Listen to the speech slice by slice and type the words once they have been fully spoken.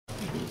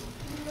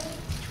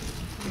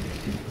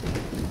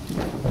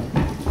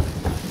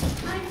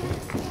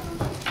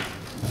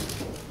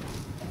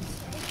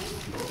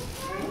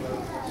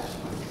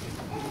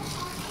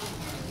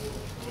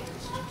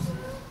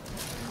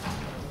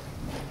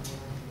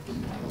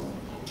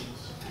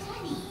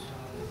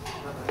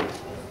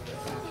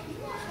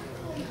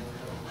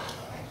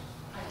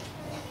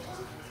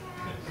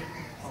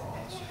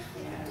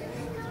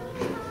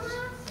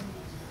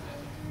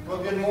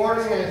Good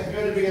morning, and it's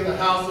good to be in the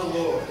house of the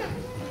Lord.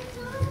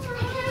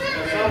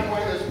 At some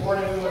point this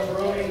morning we went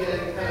roaming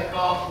in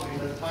Pentecostal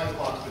because the time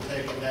clock's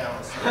been taken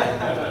down.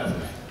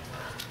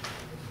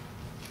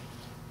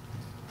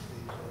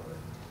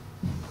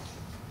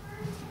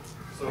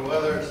 So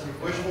whether it's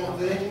wishful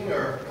thinking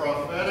or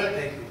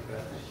prophetic,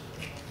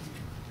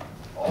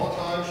 all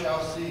time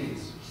shall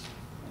cease.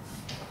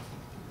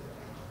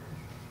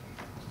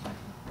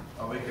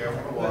 I'll be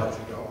careful to watch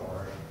it, don't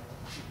worry.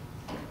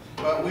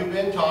 But we've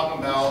been talking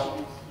about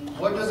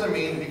what does it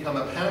mean to become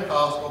a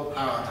Pentecostal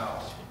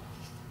powerhouse.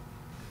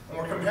 And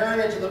we're comparing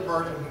it to the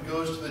person who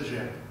goes to the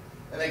gym.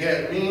 And they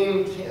get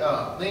lean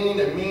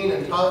and mean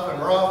and tough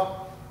and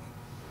rough.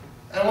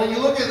 And when you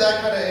look at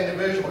that kind of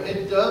individual,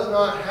 it does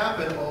not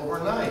happen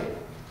overnight.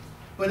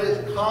 But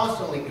it's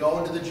constantly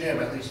going to the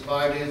gym at least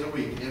 5 days a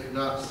week, if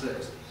not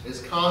 6.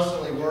 It's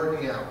constantly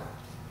working out.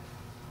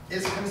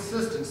 It's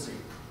consistency.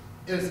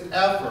 It's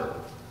effort.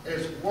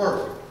 It's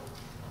work.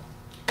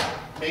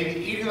 Maybe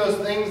eating those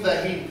things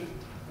that he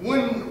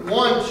wouldn't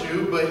want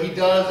to, but he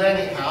does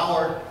anyhow,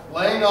 or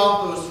laying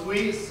off those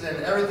sweets and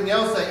everything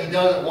else that he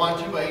doesn't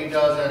want to, but he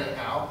does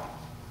anyhow,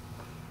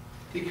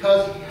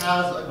 because he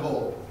has a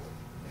goal.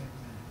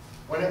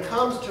 When it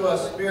comes to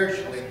us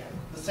spiritually,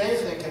 the same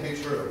thing can be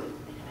true.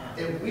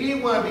 If we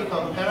want to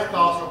become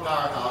Pentecostal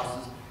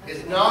powerhouses,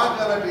 it's not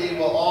going to be,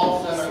 well, all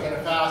of a sudden I'm going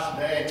to fast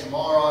today, and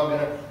tomorrow I'm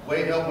going to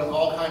wake up with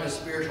all kinds of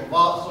spiritual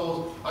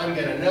muscles. I'm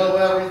going to know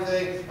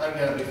everything. I'm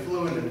going to be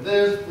fluent in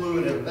this,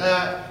 fluent in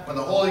that. When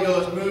the Holy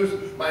Ghost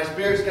moves, my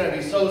spirit's going to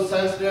be so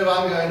sensitive,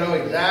 I'm going to know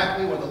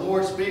exactly when the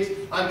Lord speaks.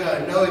 I'm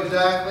going to know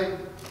exactly.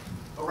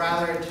 But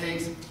rather it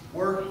takes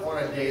work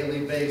on a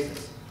daily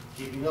basis.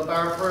 Keeping up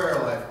our prayer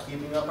life,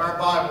 keeping up our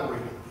Bible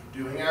reading,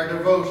 doing our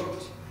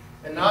devotions.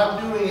 And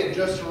not doing it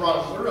just to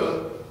run through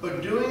it,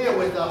 but doing it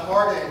with the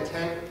heart and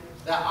intent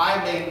that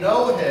I may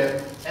know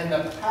him and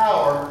the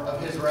power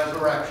of his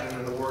resurrection,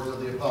 in the words of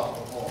the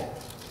Apostle Paul.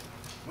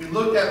 We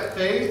looked at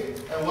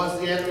faith, and what's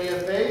the enemy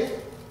of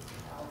faith?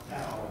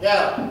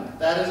 Doubt.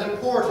 That is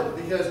important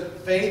because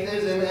faith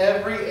is in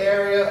every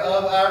area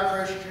of our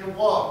Christian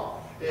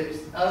walk.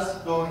 It's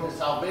us going to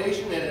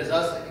salvation. It is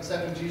us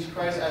accepting Jesus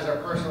Christ as our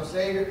personal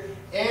Savior.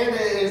 And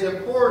it is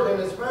important,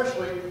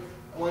 especially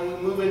when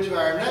we move into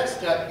our next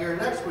step here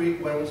next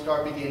week, when we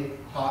start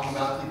talking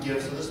about the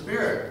gifts of the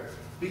Spirit.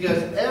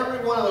 Because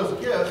every one of those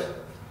gifts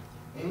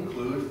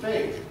include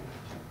faith.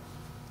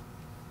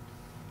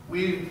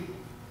 We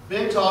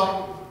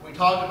talked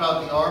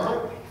about the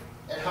armor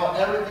and how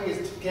everything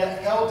is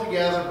held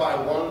together by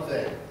one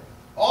thing.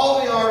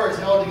 All the armor is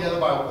held together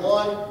by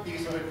one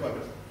piece of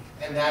equipment,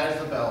 and that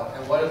is the belt.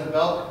 And what is the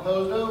belt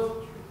composed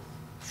of?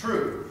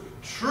 Truth.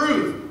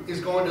 Truth is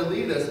going to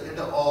lead us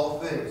into all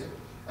things.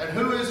 And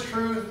who is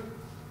truth?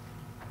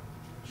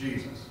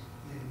 Jesus.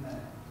 Amen.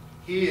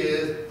 He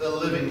is the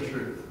living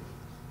truth.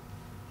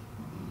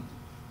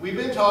 We've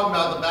been talking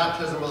about the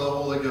baptism of the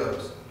Holy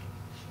Ghost.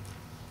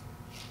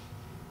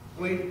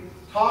 We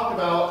talked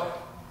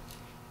about,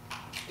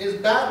 is the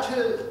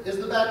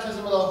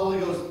baptism of the Holy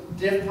Ghost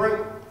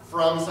different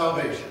from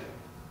salvation?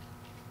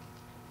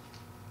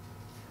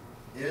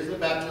 Is the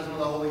baptism of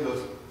the Holy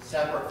Ghost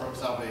separate from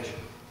salvation?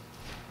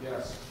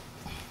 Yes.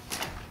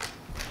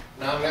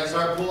 Now I'm going to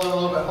start pulling a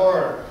little bit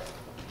harder.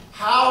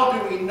 How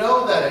do we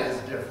know that it is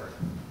different?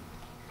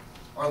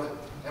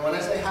 And when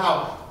I say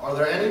how, are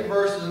there any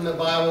verses in the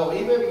Bible,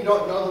 even if you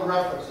don't know the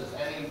references,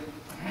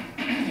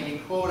 can you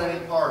quote any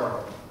part of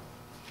it?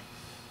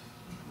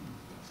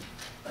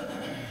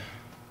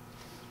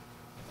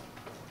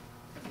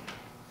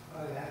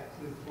 Acts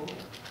 2:4.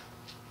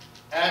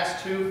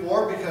 Acts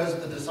 2:4, because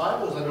the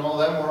disciples and all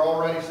them were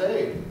already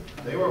saved.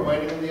 They were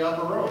waiting in the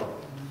upper room.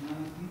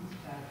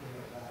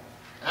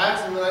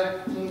 Acts in the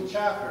 19th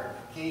chapter.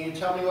 Can you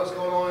tell me what's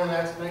going on in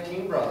Acts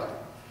 19, brother?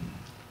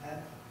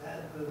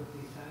 That's the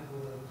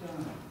disciple of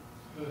John.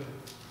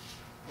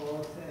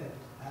 Paul said,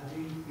 have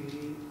you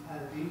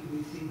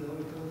received the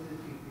Holy Ghost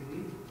if you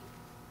believe?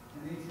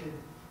 And he said,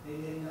 they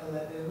didn't know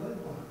that there was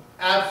one.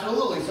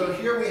 Absolutely. So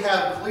here we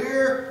have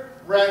clear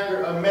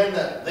record of men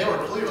that they were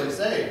clearly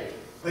saved.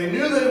 They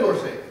knew they were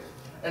saved.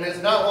 And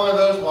it's not one of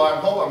those, well, I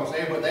hope I'm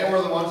saved, but they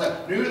were the ones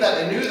that knew that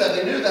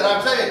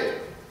I'm saved.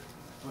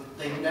 But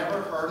they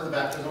never heard of the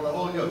baptism of the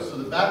Holy Ghost. So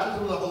the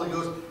baptism of the Holy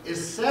Ghost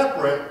is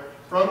separate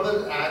from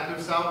the act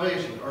of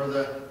salvation, or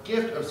the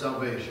gift of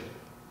salvation.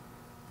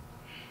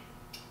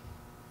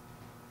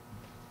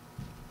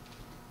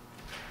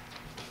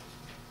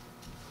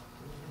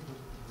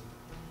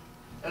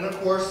 And of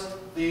course,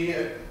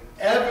 the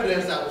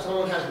evidence that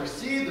someone has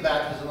received the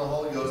baptism of the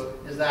Holy Ghost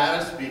is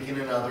that of speaking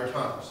in other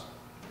tongues.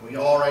 We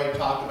already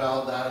talked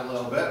about that a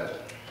little bit.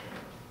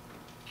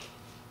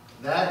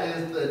 That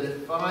is the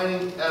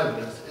defining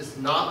evidence. It's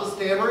not the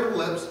stammering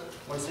lips.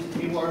 When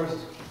people are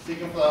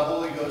seeking for the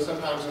Holy Ghost,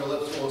 sometimes their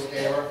lips will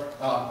stammer.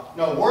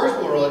 No, words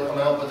will really come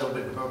out, but they'll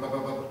be kind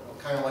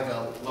of like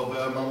a little bit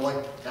of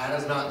mumbling. That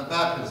is not the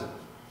baptism.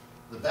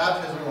 The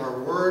baptism are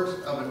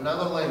words of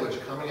another language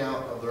coming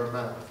out of their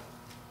mouth.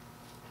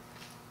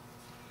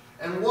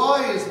 And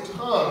why is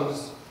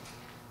tongues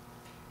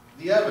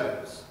the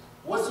evidence.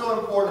 What's so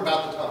important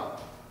about the tongue?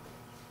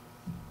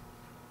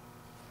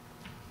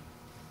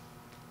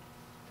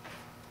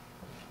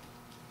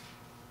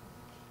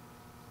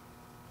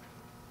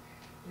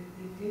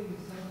 It gives you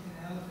something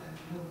else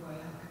that nobody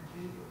else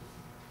can give you.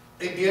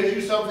 It gives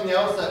you something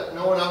else that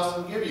no one else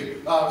can give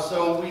you.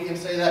 So we can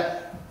say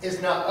that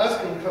it's not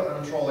us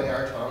controlling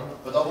our tongue,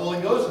 but the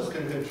Holy Ghost is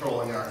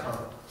controlling our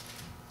tongue.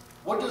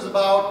 What does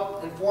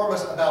about inform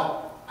us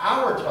about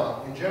our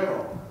tongue in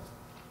general?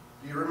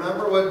 Do you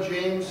remember what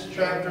James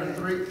chapter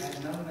 3?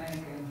 And no man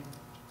can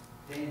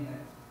tame it.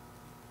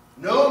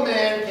 No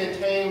man can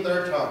tame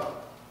their tongue.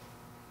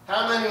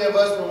 How many of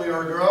us, when we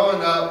were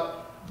growing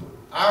up,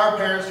 our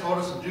parents told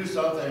us to do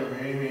something?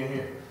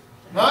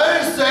 I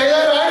didn't say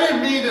that. I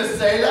didn't mean to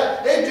say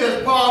that. It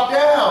just popped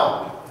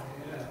out.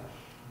 Yeah,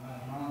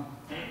 my mom,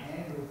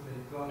 Andrew,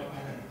 was going on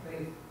her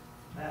face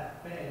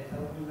that bad, so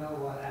you know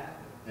what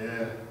happened.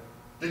 Yeah.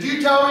 Did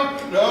you tell me?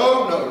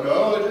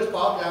 No, it just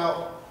popped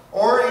out.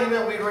 Or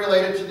even we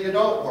relate it to the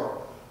adult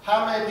world.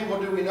 How many people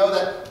do we know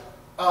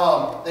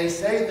that they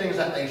say things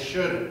that they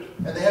shouldn't,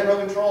 and they have no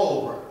control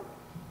over it?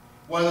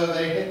 Whether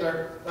they hit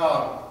their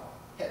thumb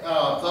with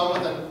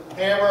a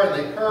hammer and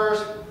they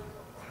curse,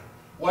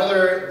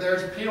 whether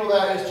there's people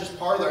that is just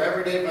part of their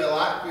everyday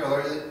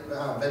vernacular,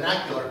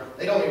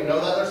 they don't even know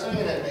that they're saying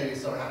it maybe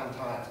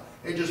sometimes.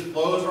 It just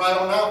flows right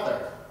on out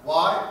there.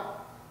 Why?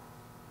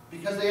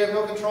 Because they have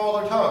no control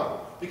of their tongue.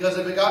 Because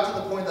if it got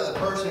to the point that the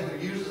person who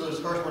uses those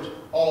curse words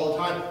all the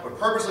time would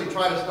purposely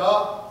try to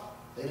stop,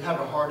 they'd have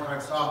a hard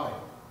time stopping.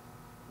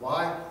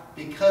 Why?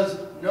 Because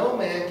no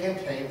man can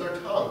tame their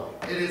tongue.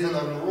 It is an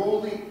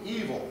unruly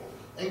evil.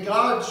 And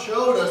God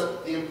showed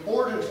us the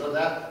importance of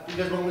that,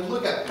 because when we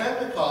look at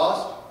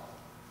Pentecost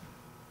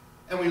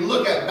and we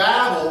look at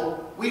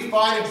Babel, we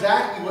find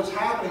exactly what's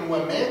happening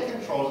when man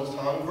controls his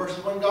tongue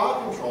versus when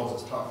God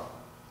controls his tongue.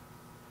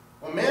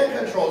 When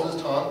man controls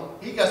his tongue,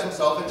 he gets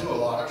himself into a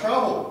lot of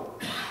trouble.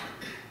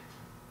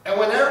 And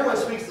when everyone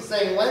speaks the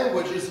same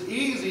language, it's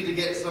easy to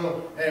get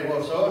some, hey,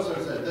 well, so-and-so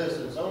said this,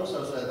 and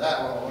so-and-so said that.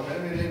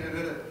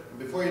 And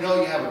before you know,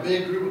 you have a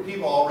big group of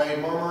people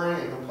already murmuring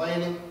and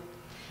complaining.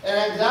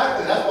 And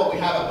exactly, that's what we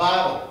have at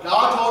Bible.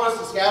 God told us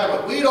to scatter,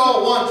 but we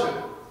don't want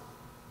to.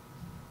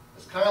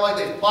 It's kind of like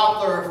they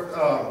plopped their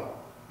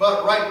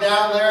butt right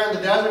down there in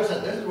the desert and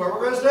said, this is where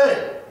we're going to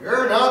stay.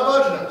 You're not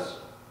budging us.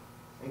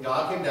 And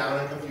God came down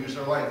and confused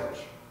their language.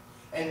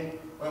 And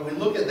when we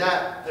look at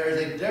that, there is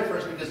a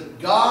difference, because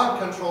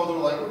God controlled their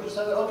language and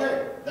said,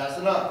 okay, that's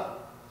enough.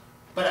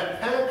 But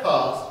at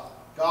Pentecost,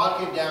 God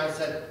came down and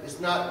said, it's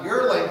not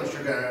your language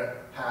you're going to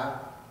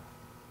have,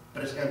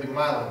 but it's going to be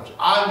my language.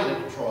 I'm going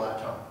to control that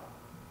tongue.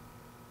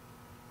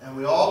 And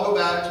we all go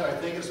back to, I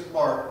think it's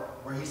Mark,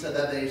 where he said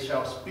that they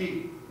shall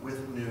speak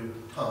with new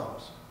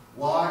tongues.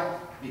 Why?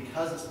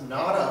 Because it's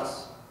not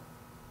us,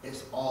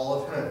 it's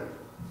all of him.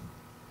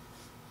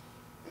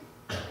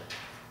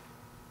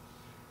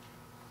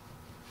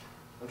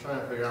 I'm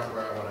trying to figure out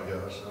where I want to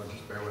go, so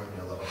just bear with me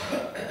a little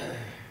bit.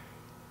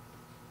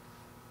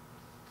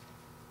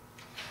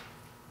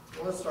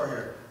 Well, let's start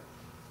here.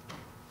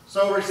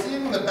 So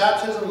receiving the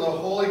baptism of the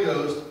Holy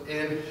Ghost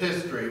in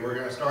history, we're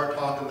going to start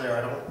talking there.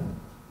 I don't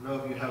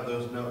know if you have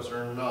those notes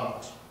or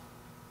not.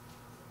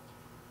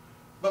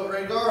 But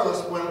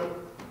regardless, when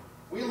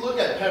we look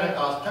at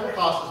Pentecost,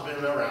 Pentecost has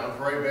been around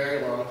for a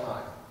very long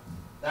time.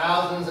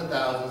 Thousands and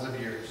thousands of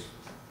years.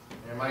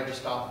 And it might just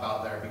stop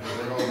about there, because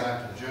we're going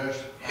back to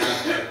just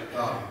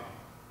after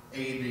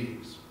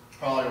ADs.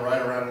 Probably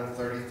right around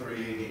 33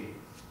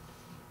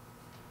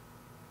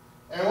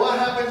 AD. And what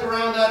happens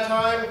around that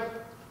time?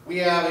 We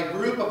have a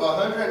group of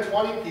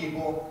 120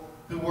 people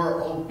who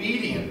were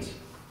obedient.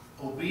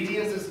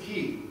 Obedience is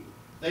key.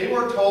 They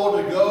were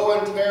told to go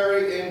and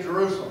tarry in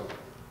Jerusalem.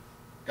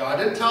 God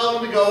didn't tell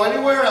them to go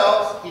anywhere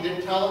else. He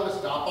didn't tell them to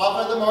stop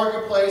off at the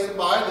marketplace and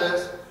buy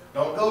this.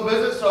 Don't go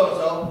visit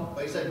so-and-so.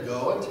 But he said,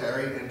 go and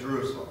tarry in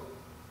Jerusalem.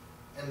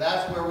 And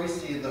that's where we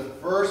see the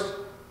first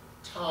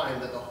time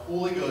that the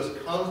Holy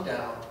Ghost comes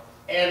down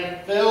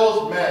and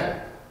fills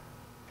men.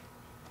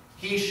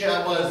 He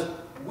was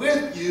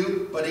with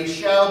you, but he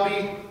shall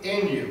be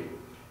in you.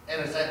 And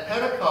it's at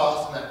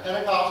Pentecost, in that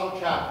Pentecostal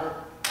chapter,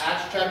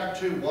 Acts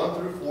chapter 2, 1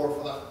 through 4,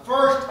 for the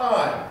first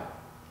time,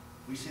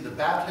 we see the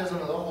baptism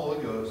of the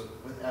Holy Ghost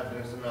with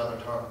evidence in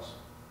other tongues.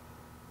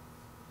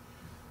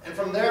 And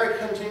from there it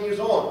continues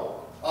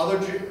on. Other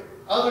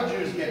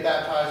Jews get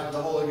baptized with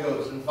the Holy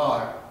Ghost and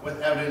fire,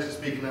 with evidence of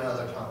speaking in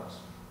other tongues.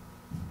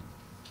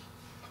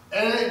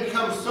 And it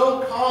becomes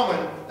so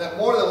common that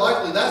more than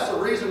likely that's the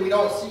reason we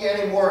don't see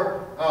any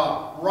more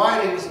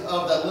writings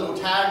of that little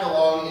tag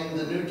along in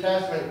the New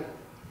Testament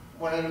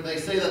when they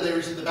say that they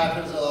received the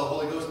baptism of the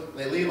Holy Ghost.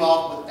 They leave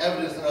off with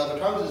evidence in other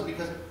tongues, is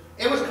because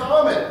it was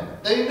common.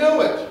 They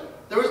knew it.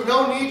 There was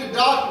no need to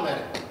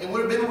document it. It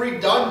would have been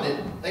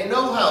redundant. They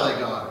know how they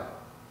got it.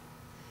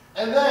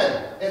 And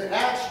then in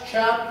Acts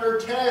chapter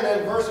 10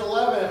 and verse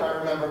 11, if I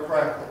remember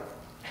correctly,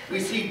 we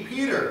see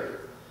Peter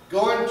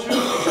going to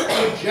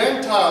a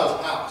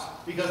Gentile's house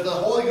because the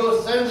Holy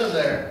Ghost sends him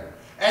there.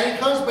 And he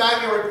comes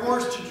back and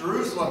reports to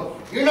Jerusalem,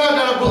 "You're not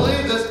going to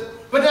believe this,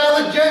 but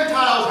now the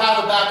Gentiles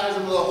have a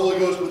baptism of the Holy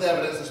Ghost with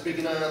evidence of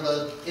speaking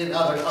in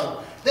other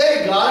tongues.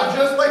 They got it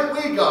just like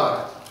we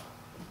got it."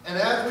 And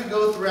as we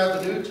go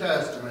throughout the New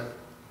Testament,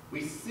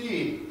 we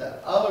see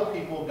that other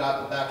people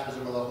got the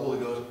baptism of the Holy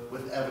Ghost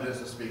with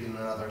evidence of speaking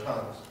in other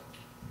tongues.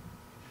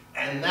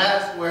 And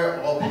that's where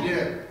it all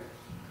began.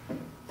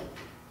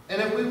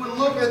 And if we would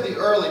look at the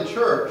early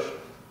church,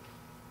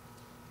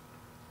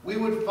 we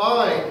would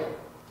find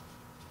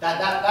that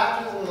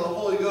baptism of the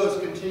Holy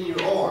Ghost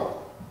continued on.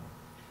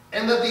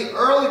 And that the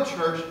early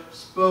church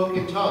spoke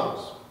in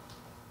tongues.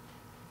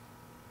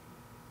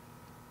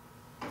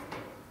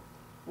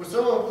 Would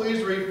someone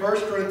please read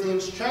 1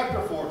 Corinthians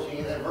chapter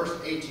 14 and verse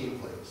 18,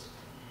 please?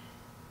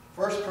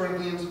 1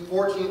 Corinthians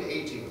 14,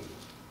 18.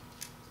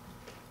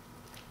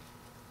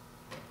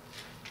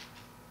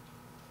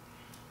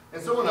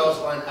 And someone else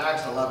find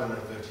Acts 11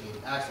 and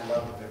 15. Acts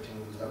 11 and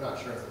 15, because I'm not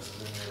sure if this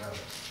is in here now.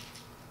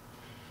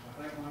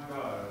 I thank my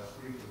God, I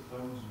speak with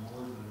tongues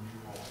more than you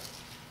all.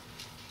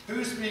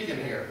 Who's speaking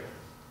here?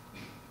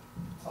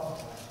 Oh,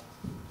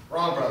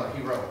 Wrong, brother.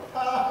 He wrote.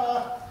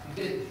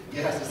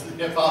 Yes, it's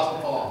the Apostle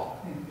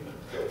Paul.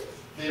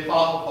 The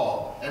Apostle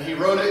Paul. And he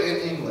wrote it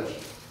in English.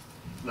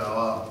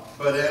 No,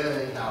 but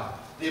anyhow.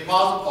 The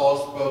Apostle Paul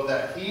spoke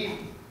that he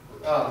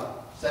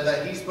said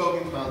that he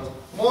spoke in tongues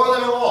more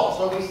than all.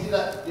 So we see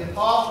that the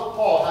Apostle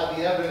Paul had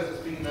the evidence of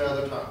speaking in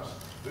other tongues.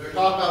 We were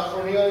talking about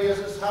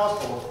Cornelius'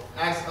 household.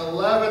 Acts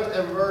 11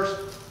 and verse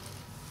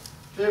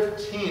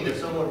 15.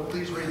 If someone would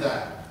please read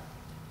that.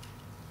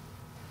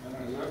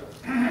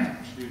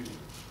 Excuse me.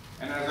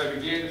 And as I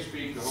began to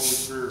speak, the Holy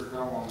Spirit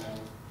fell on them,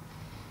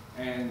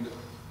 and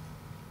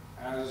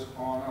as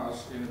on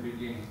us in the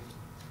beginning.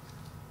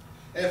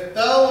 It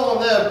fell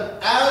on them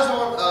as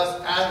on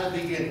us at the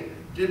beginning.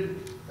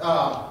 Did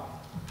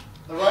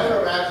the writer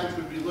of Acts, which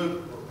would be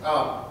Luke,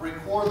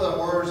 record the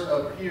words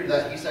of Peter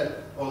that he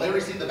said, "Well, they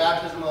received the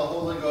baptism of the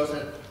Holy Ghost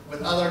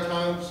with other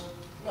tongues"?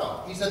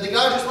 No. He said they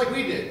got it just like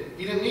we did.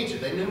 He didn't need to.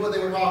 They knew what they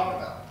were talking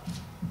about.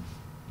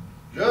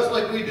 Just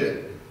like we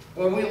did.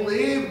 When we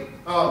leave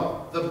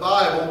the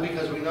Bible,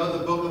 because we know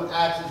the book of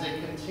Acts is a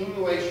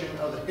continuation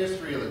of the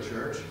history of the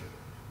church,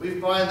 we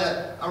find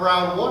that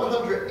around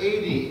 100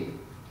 AD,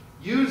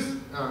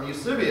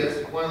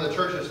 Eusebius, one of the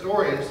church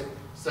historians,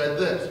 said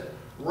this,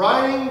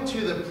 writing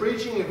to the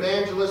preaching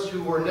evangelists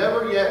who were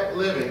yet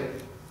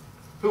living,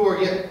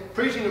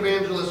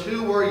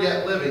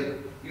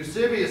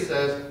 Eusebius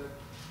says,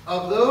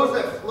 "Of those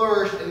that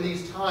flourished in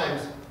these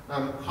times,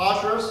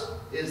 Cotras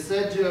is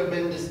said to have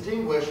been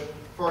distinguished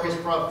for his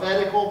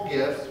prophetical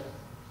gifts.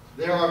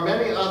 There are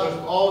many others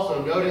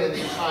also noted in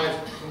these times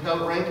who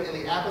held rank in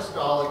the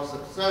apostolic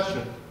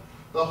succession.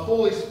 The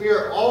Holy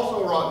Spirit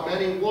also wrought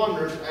many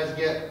wonders as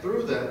yet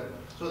through them,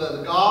 so that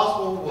the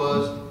gospel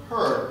was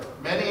heard.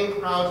 Many in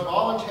crowds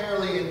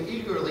voluntarily and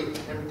eagerly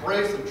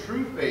embraced the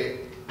true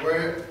faith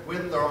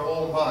with their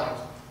whole minds."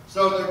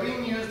 So they're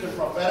being used in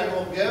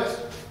prophetical gifts.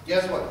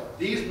 Guess what?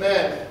 These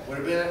men would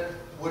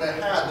have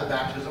had the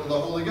baptism of the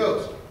Holy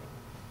Ghost.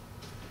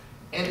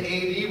 In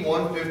AD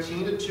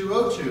 115 to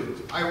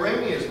 202,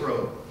 Irenaeus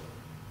wrote.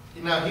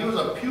 Now he was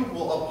a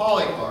pupil of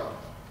Polycarp,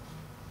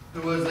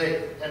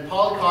 and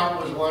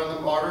Polycarp was one of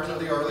the martyrs of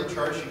the early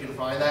church. You can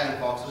find that in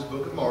Fox's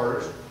Book of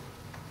Martyrs.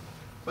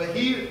 But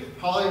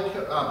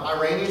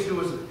Irenaeus, who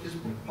was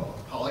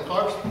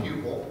Polycarp's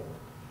pupil,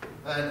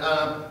 and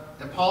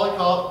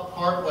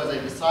Polycarp was a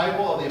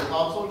disciple of the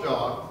Apostle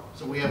John,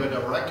 so we have a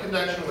direct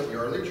connection with the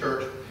early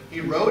church.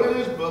 He wrote in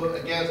his book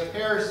against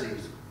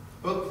heresies,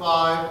 Book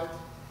 5,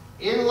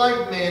 "In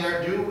like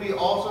manner do we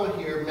also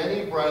hear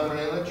many brethren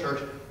in the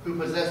church who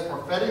possess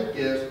prophetic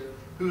gifts,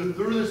 who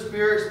through the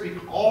Spirit speak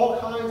all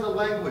kinds of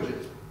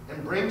languages,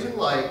 and bring to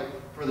light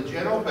for the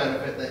general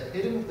benefit the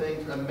hidden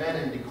things of men,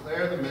 and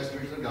declare the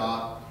mysteries of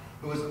God,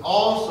 who is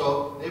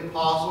also the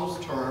apostles'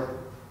 term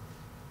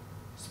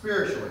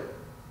spiritually."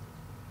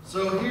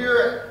 So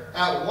here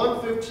at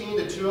 115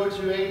 to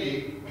 202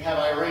 AD, we have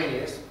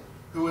Irenaeus,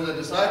 who was a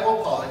disciple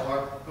of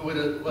Polycarp, who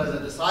was a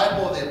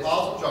disciple of the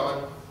Apostle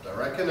John,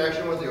 direct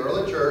connection with the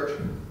early church.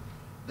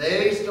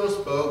 They still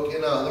spoke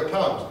in other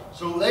tongues.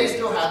 So they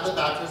still had the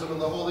baptism of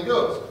the Holy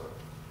Ghost.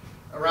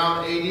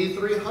 Around AD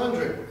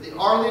 300, the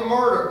early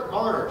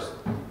martyrs,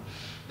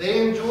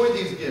 they enjoyed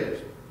these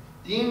gifts.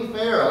 Dean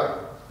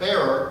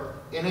Farrer,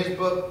 in his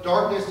book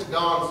Darkness to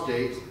Dawn,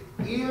 states,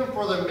 "Even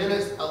for the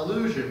minutes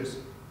allusions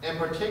and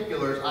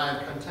particulars I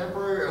have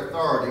contemporary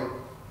authority,"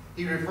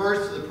 he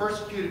refers to the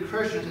persecuted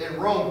Christians in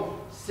Rome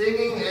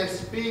singing and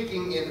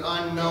speaking in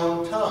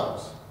unknown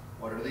tongues.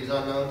 What are these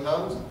unknown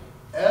tongues?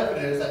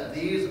 Evidence that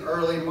these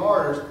early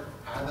martyrs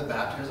had the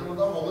baptism of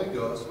the Holy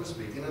Ghost with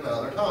speaking in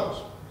other tongues.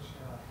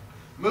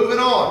 Moving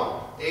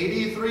on,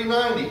 AD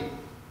 390,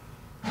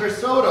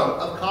 Chrysostom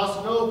of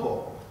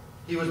Constantinople.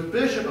 He was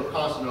bishop of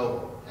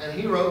Constantinople, and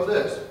he wrote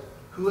this,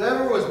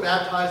 "Whoever was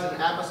baptized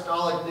in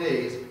apostolic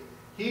days,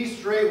 he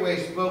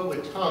straightway spoke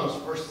with tongues,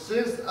 for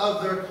since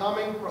of their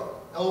coming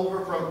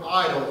over from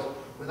idols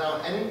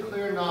without any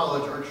clear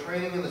knowledge or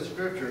training in the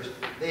Scriptures,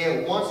 they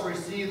at once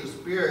received the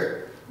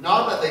Spirit,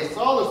 not that they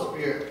saw the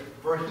Spirit,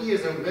 for he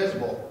is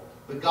invisible,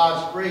 but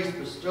God's grace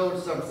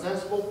bestowed some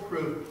sensible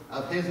proof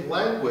of his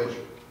language,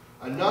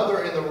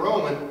 another in the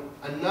Roman,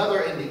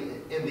 another in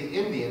the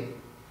Indian,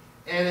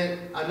 and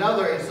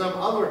another in some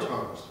other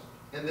tongues.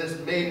 And this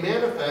made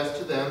manifest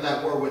to them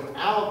that were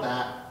without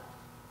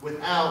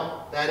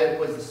that it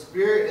was the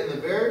Spirit in the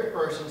very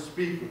person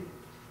speaking.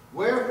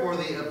 Wherefore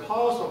the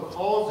apostle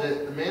calls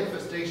it the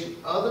manifestation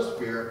of the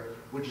Spirit,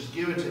 which is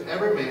given to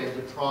every man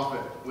to profit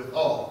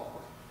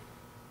withal.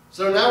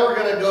 So now we're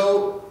going to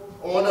go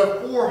on to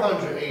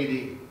 400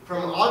 AD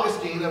from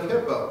Augustine of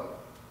Hippo.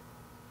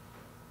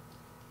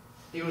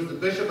 He was the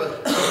bishop of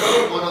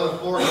Hippo, one of the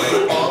four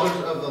great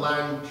fathers of the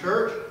Latin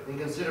Church, and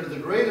considered the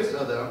greatest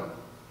of them.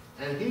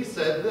 And he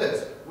said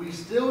this: we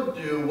still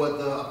do what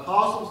the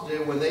apostles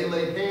did when they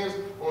laid hands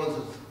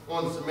on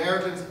the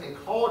Samaritans and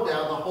called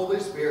down the Holy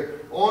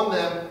Spirit on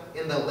them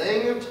in the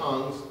laying of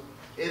tongues.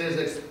 It is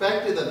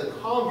expected that the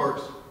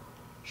converts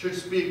should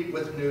speak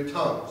with new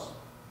tongues.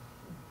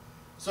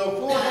 So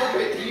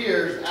 400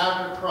 years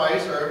after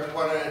Christ, or if you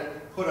want to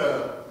put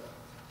a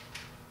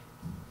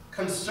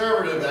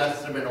conservative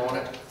estimate on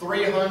it,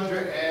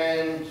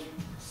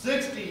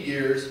 360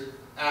 years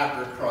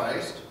after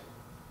Christ,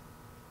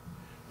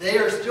 they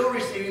are still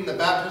receiving the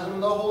baptism of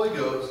the Holy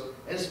Ghost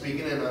and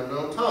speaking in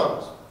unknown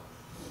tongues.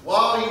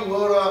 While you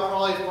will not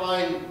probably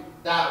find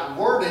that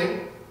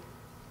wording,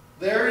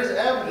 there is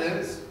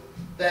evidence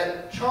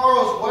that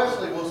Charles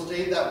Wesley will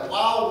state that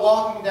while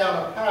walking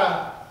down a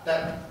path,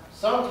 that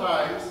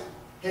sometimes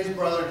his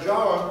brother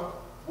John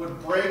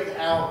would break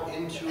out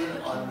into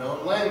an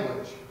unknown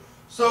language.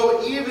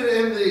 So even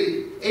in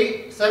the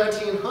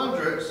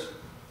 1700s,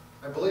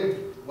 I believe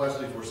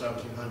Wesley's were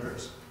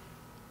 1700s,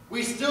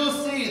 we still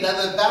see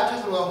that the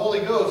baptism of the Holy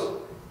Ghost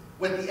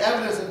with the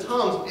evidence in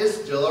tongues is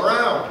still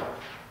around.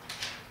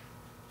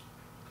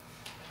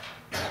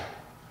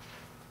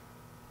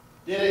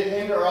 Did it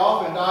hinder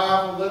off and die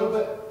off a little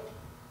bit?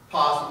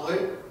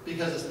 Possibly,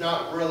 because it's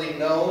not really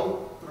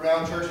known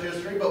throughout church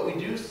history, but we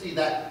do see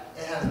that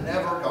it has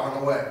never gone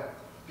away.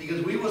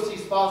 Because we will see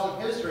spots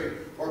in history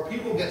where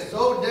people get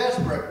so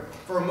desperate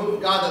for a move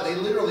of God that they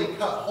literally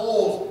cut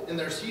holes in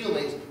their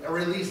ceilings and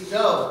release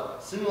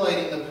doves,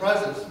 simulating the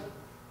presence,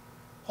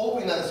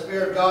 hoping that the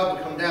Spirit of God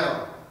would come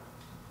down.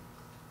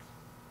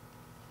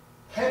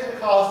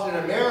 Pentecost in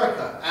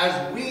America,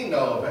 as we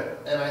know of it,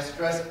 and I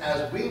stress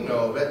as we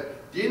know of it,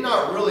 did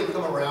not really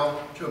come around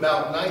to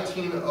about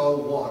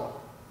 1901.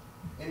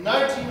 In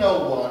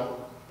 1901,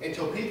 in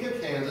Topeka,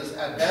 Kansas,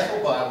 at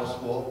Bethel Bible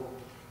School,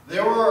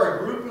 there were a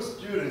group of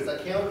students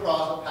that came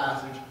across a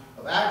passage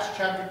of Acts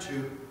chapter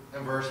 2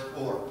 and verse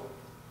 4.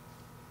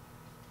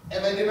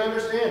 And they didn't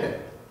understand it.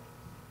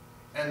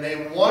 And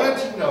they wanted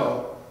to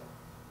know,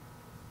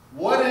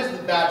 what is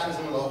the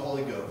baptism of the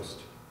Holy Ghost?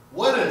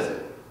 What is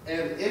it?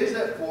 And is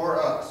it for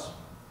us?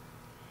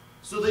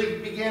 So they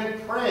began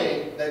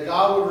praying that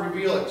God would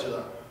reveal it to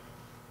them.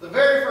 The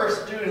very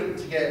first student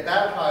to get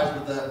baptized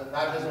with the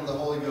baptism of the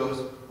Holy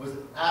Ghost was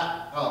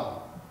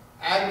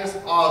Agnes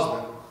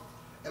Osmond.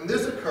 And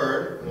this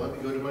occurred, and let me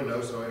go to my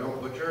notes so I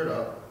don't butcher it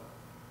up.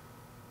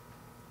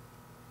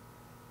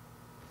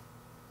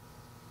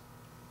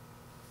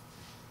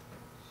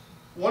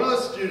 One of the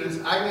students,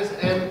 Agnes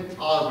M.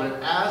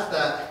 Osmond, asked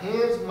that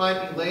hands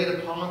might be laid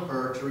upon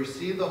her to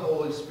receive the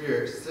Holy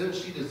Spirit, since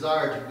she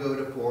desired to go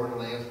to foreign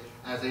lands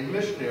as a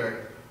missionary,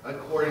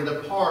 according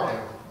to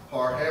Parham.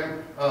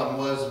 Parham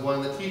was one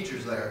of the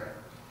teachers there.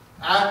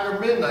 After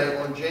midnight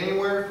on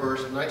January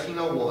 1st,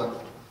 1901,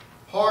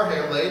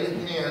 Parham laid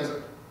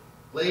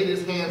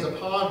his hands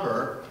upon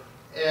her,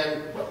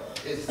 and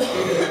it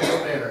stated in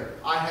this manner: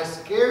 I had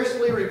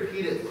scarcely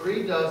repeated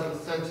 36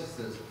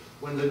 sentences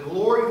when the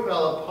glory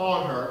fell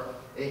upon her.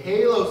 A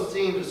halo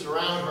seemed to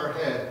surround her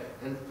head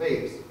and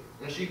face,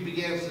 and she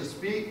began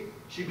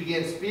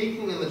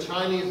speaking in the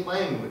Chinese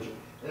language,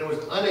 and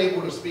was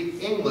unable to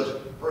speak English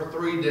for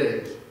 3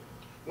 days.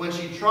 When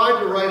she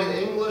tried to write in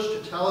English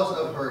to tell us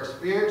of her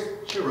experience,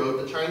 she wrote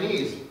the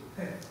Chinese,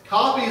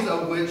 copies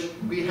of which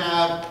we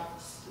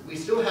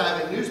still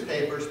have in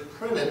newspapers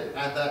printed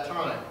at that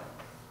time.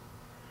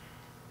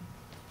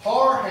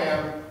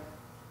 Parham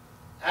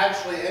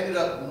actually ended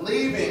up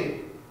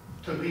leaving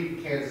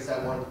Topeka, Kansas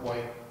at one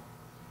point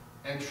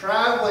and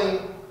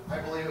traveling, I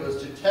believe it was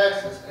to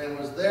Texas, and it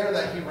was there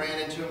that he ran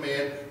into a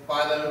man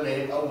by the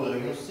name of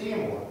William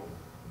Seymour.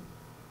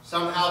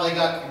 Somehow they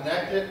got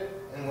connected,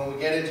 and when we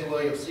get into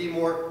William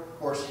Seymour, of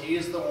course, he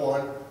is the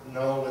one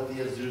known with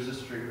the Azusa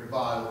Street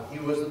Revival. He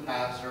was the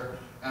pastor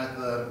at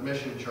the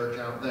mission church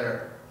out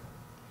there.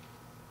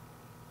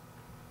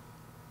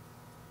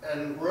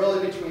 And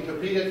really between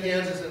Topeka,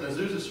 Kansas and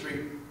Azusa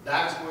Street,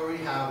 that's where we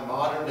have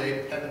modern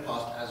day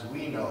Pentecost as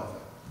we know of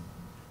it.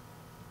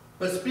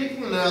 But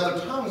speaking in other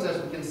tongues,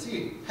 as we can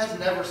see, has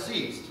never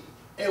ceased.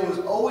 It was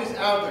always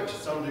out there to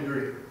some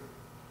degree,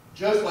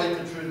 just like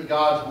the truth of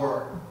God's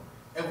Word.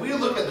 If we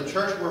look at the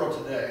church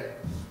world today,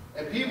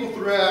 and people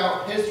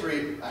throughout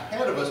history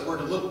ahead of us were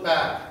to look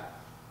back,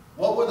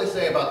 what would they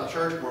say about the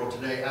church world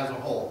today as a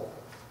whole?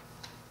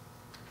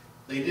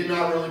 They did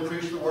not really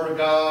preach the Word of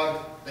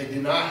God. They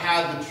did not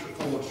have the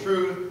full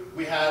truth.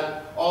 We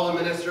had all the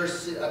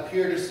ministers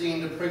appear to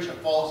seem to preach a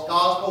false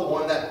gospel,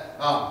 one that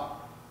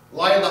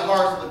lightened the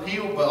hearts of the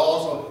people, but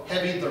also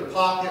heavied their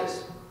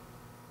pockets.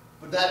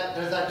 But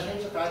does that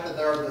change the fact that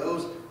there are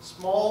those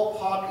small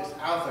pockets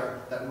out there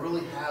that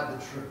really have the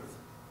truth?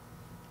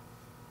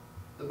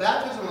 The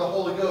baptism of the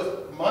Holy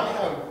Ghost might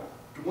have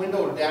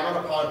dwindled down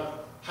upon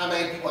how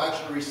many people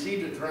actually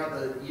received it throughout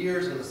the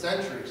years and the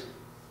centuries,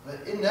 but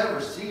it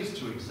never ceased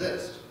to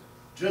exist.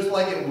 Just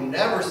like it will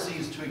never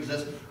cease to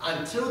exist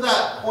until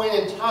that point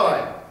in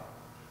time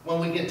when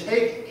we can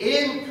take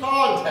in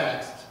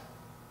context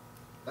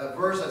that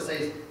verse that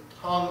says,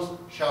 tongues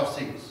shall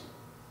cease.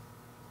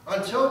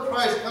 Until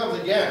Christ comes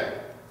again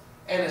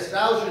and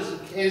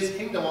establishes his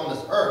kingdom on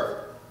this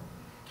earth,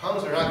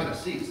 tongues are not going to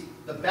cease.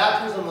 The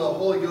baptism of the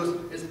Holy Ghost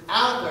is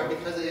out there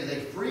because it is a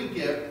free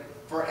gift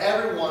for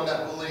everyone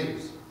that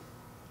believes.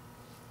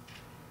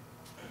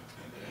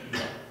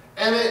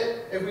 And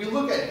if we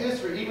look at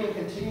history, even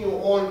continue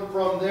on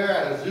from there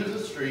at Azusa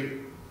Street,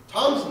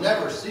 tongues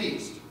never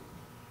ceased.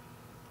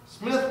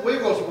 Smith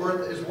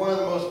Wigglesworth is one of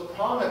the most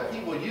prominent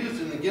people used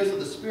in the gifts of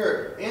the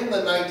Spirit in the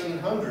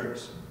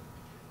 1900s.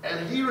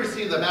 And he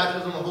received the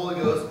baptism of the Holy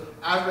Ghost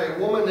after a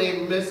woman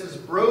named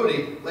Mrs.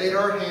 Brody laid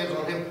her hands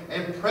on him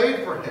and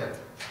prayed for him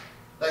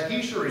that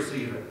he should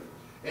receive it.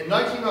 In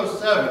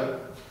 1907,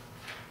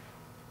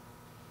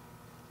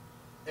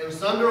 in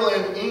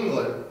Sunderland,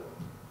 England,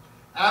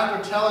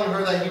 after telling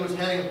her that he was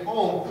heading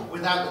home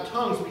without the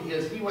tongues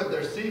because he went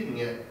there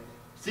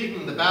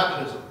seeking the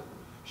baptism,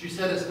 she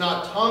said, it's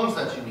not tongues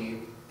that you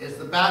need, it's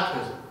the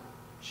baptism.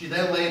 She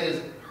then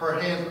laid her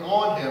hands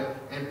on him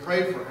and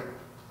prayed for him.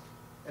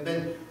 And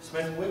then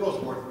Smith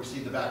Wigglesworth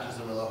received the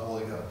baptism of the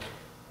Holy Ghost.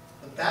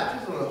 The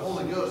baptism of the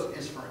Holy Ghost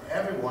is for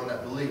everyone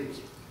that believes.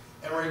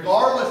 And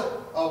regardless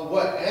of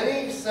what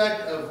any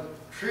sect of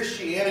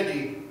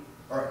Christianity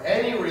or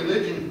any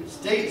religion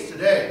states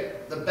today,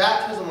 the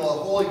baptism of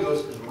the Holy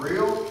Ghost is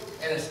real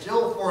and is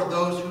still for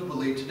those who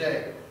believe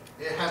today.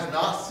 It has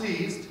not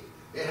ceased.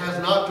 It has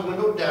not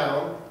dwindled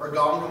down or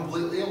gone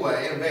completely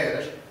away and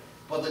vanished.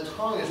 But the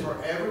tongue is for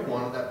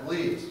everyone that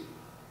believes.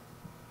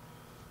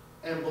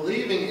 And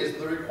believing is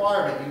the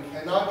requirement. You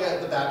cannot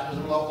get the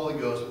baptism of the Holy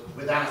Ghost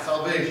without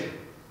salvation.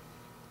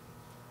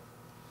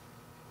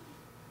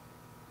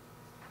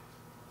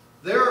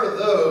 There are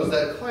those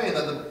that claim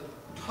that the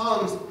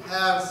tongues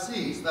have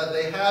ceased, that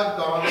they have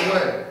gone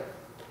away.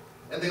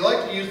 And they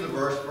like to use the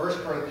verse,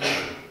 1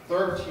 Corinthians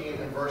 13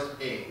 and verse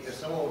 8. If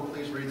someone would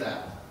please read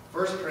that.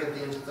 1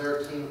 Corinthians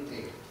 13,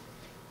 8.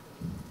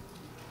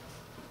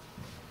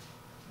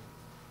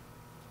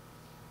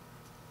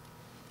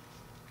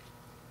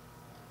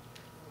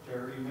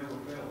 Charity never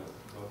faileth,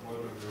 but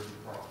whether there be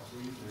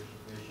prophecies,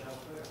 they shall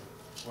fail.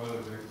 Whether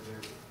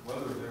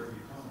there be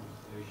tongues,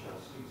 they shall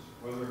cease.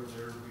 Whether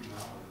there be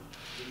knowledge,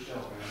 it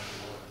shall vanish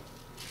away.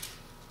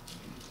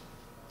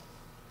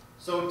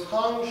 So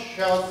tongues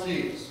shall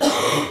cease.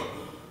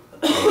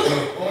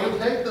 When we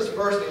take this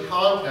verse in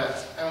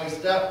context and we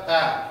step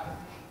back,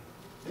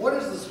 what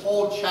is this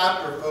whole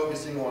chapter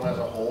focusing on as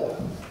a whole?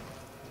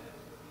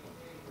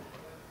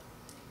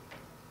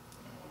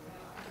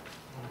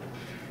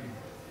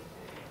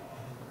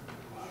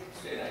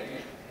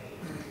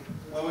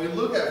 When we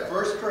look at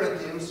 1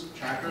 Corinthians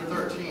chapter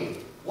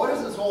 13, what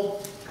is this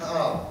whole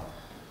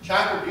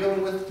chapter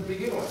dealing with to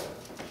begin with?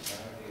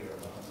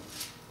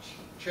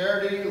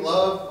 Charity,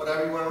 love,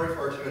 whatever you want to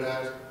refer to it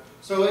as.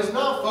 So it's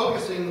not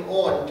focusing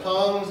on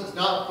tongues, it's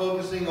not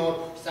focusing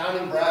on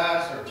sounding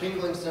brass or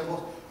tinkling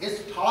cymbals.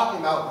 It's talking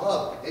about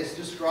love. It's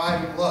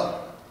describing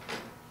love.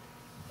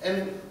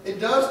 And it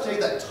does say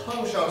that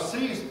tongue shall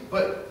cease,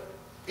 but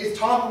it's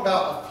talking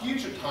about a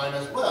future time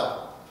as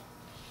well.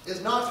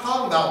 It's not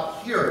talking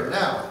about here and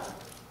now.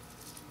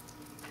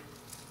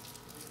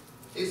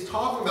 It's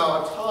talking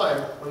about a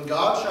time when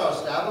God shall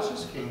establish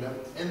his kingdom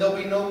and there'll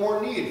be no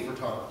more need for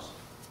tongues.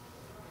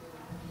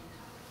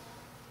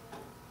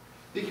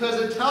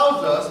 Because it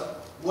tells us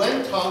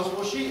when tongues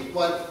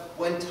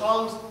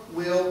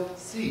will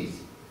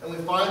cease. And we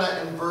find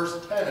that in verse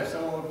 10. If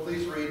someone would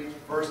please read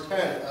verse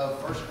 10 of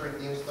 1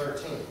 Corinthians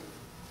 13.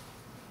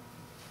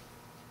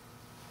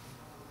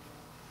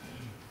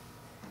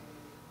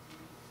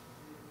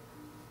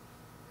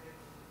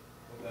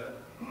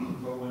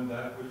 But when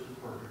that which is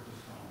perfect is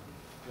come,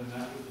 then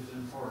that which is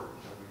in part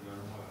shall be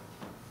done away.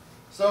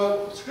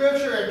 So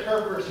Scripture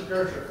interprets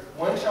Scripture.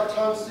 When shall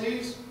tongues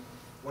cease?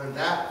 When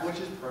that which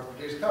is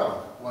perfect is come.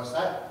 What's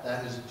that?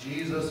 That is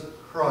Jesus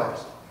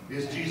Christ.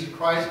 Is Jesus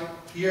Christ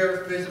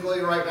here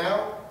physically right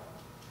now?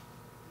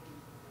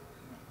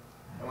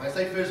 And when I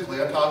say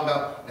physically, I'm talking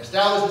about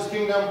established his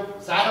kingdom,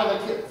 sat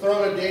on the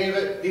throne of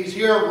David. He's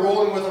here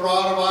ruling with a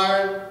rod of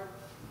iron.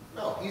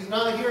 No, he's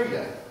not here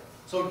yet.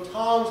 So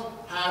tongues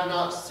have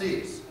not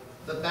ceased.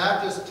 The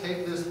Baptists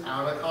take this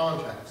out of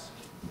context.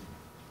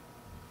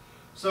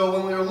 So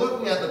when we are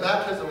looking at the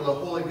baptism of the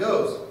Holy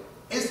Ghost,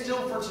 It's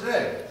still for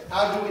today.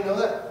 How do we know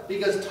that?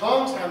 Because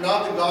tongues have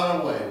not been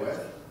gone away with.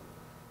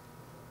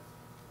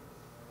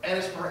 And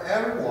it's for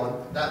everyone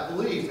that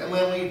believes. And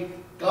when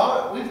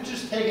we've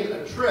just taken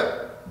a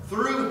trip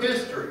through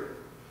history,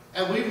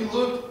 and we've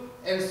looked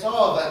and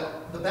saw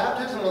that the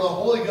baptism of the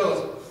Holy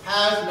Ghost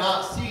has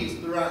not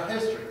ceased throughout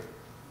history.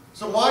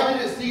 So why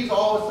did it cease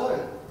all of a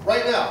sudden?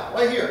 Right now,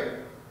 right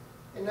here.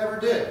 It never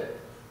did.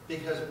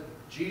 Because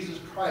Jesus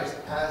Christ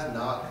has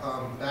not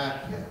come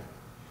back yet.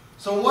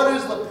 So what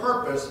is the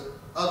purpose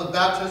of the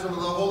baptism of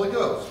the Holy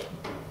Ghost?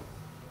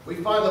 We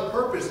find the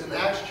purpose in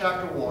Acts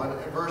chapter 1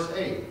 and verse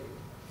 8.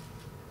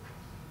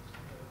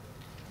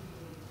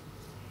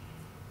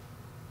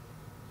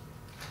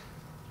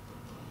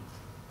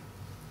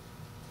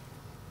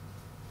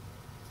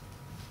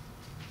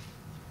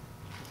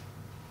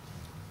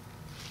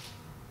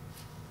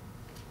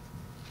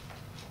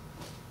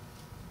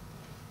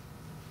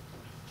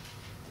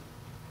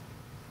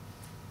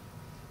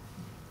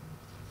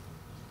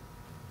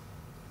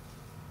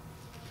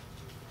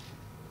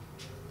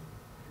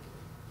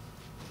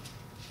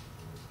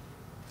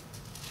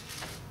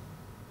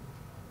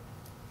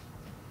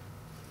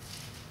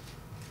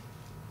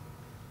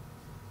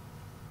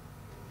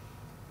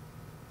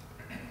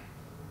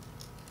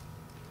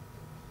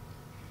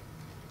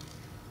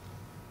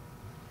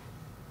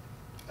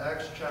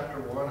 Acts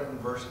chapter 1 and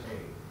verse 8.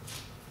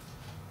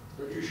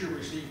 But you shall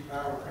receive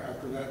power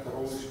after that the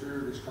Holy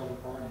Spirit is come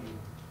upon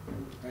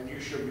you, and you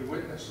shall be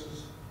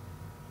witnesses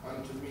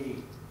unto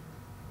me,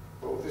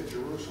 both in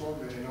Jerusalem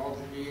and in all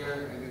Judea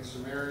and in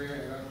Samaria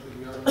and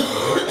unto the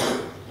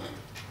uttermost.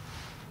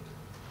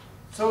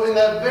 So in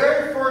that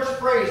very first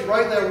phrase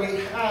right there, we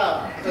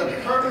have the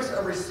purpose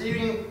of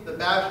receiving the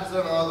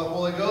baptism of the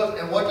Holy Ghost.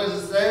 And what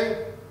does it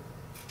say?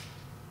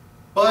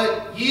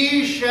 But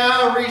ye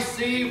shall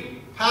receive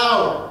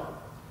power.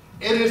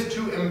 It is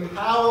to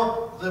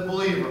empower the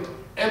believer.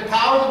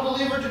 Empower the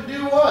believer to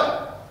do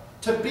what?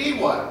 To be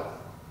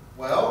what?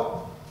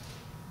 Well,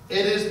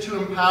 it is to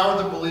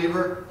empower the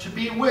believer to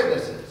be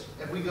witnesses.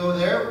 If we go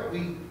there,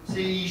 we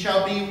see, ye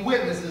shall be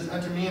witnesses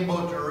unto me in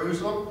both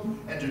Jerusalem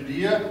and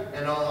Judea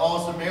and on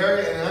all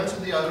Samaria and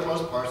unto the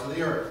uttermost parts of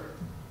the earth.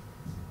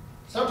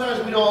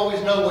 Sometimes we don't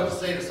always know what to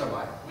say to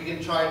somebody. We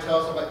can try and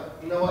tell somebody,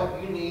 you know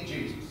what, you need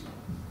Jesus.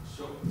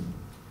 So,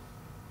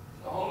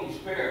 the Holy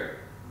Spirit,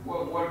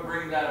 what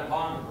brings that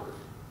upon the person?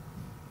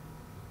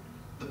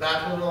 The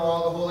baptism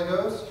of the Holy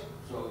Ghost?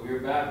 So, you're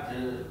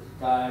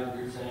baptized,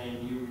 you're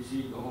saying you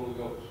receive the Holy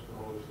Ghost,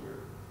 the Holy Spirit.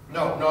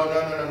 No.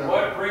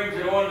 What brings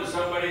it on to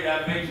somebody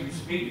that makes them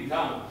speak in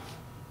tongues?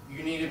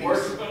 You need to be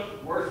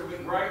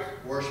Worshiping Christ?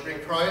 worshiping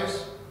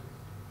Christ,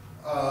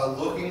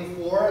 looking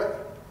for it,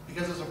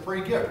 because it's a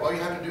free gift. All you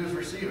have to do is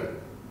receive it.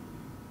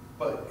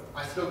 But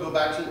I still go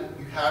back to,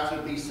 you have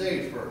to be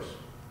saved first.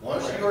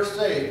 Once you are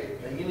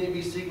saved, then you need to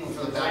be seeking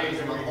for the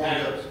baptism of the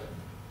Holy Ghost.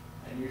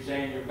 And you're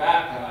saying you're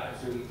baptized,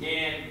 so you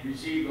can't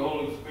receive the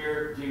Holy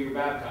Spirit until you're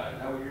baptized.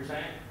 Is that what you're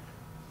saying?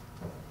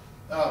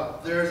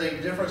 There's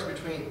a difference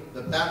between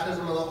the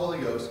baptism of the Holy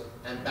Ghost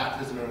and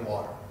baptism in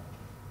water.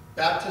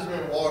 Baptism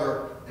in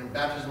water and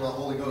baptism of the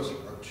Holy Ghost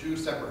are two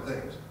separate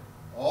things.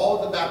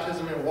 All the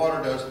baptism in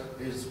water does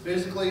is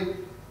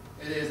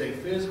it is a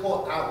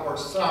physical outward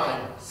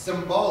sign,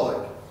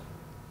 symbolic,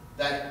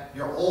 that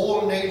your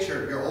old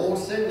nature, your old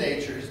sin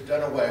nature is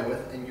done away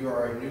with and you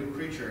are a new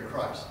creature in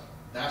Christ.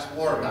 That's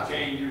water baptism.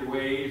 You change your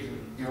ways.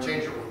 You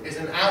change your ways. It's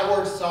an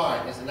outward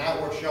sign. It's an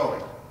outward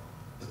showing.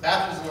 The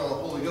baptism of the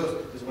Holy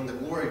Ghost is when the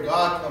glory of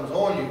God comes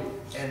on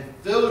you and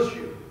fills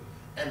you.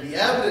 And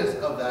the evidence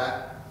of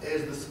that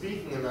is the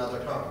speaking in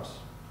other tongues.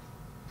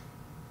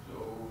 So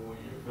when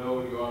you're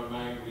filled, you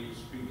automatically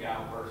speak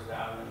out, burst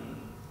out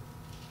in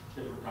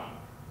different tongues,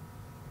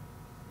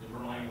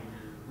 different languages.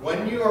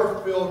 When you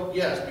are filled,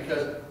 yes,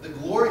 because the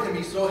glory can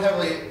be so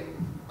heavily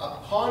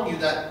upon you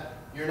that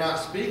you're not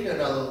speaking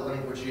another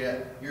language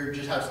yet. You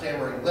just have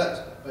stammering lips,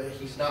 but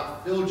He's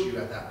not filled you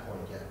at that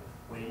point yet.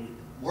 When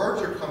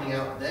words are coming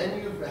out,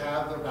 then you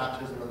have the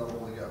baptism of the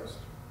Holy Ghost.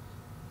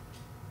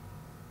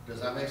 Does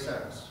that make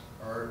sense?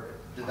 Or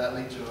did that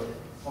lead to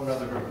a whole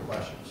other group of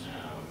questions?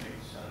 No, it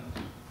makes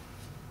sense.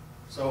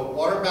 So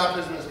water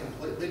baptism is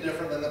completely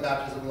different than the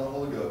baptism of the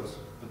Holy Ghost.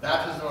 The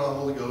baptism of the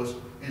Holy Ghost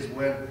is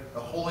when the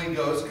Holy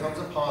Ghost comes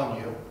upon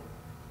you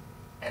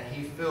and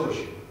He fills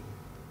you.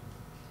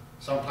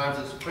 Sometimes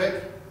it's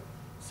quick,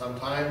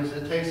 sometimes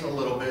it takes a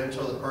little bit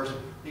until the person,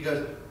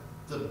 because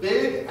the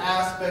big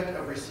aspect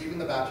of receiving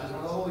the baptism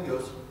of the Holy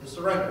Ghost is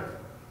surrender.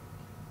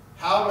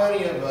 How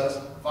many of us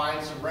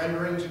find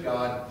surrendering to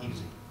God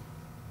easy?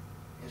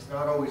 It's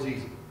not always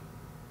easy.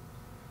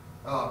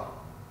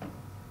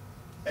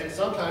 And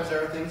sometimes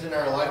there are things in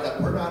our life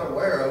that we're not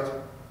aware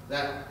of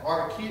that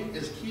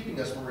is keeping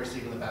us from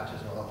receiving the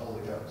baptism of the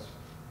Holy Ghost.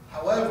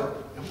 However,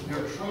 if we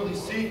are truly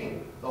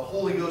seeking, the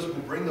Holy Ghost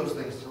will bring those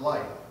things to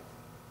light.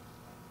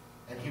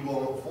 And He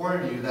will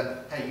inform you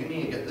that, hey, you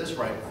need to get this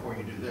right before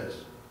you do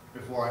this,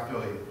 before I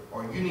fill you.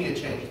 Or you need to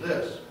change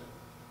this.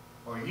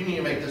 Or you need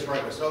to make this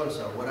right with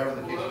so-and-so, whatever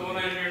the case may Well,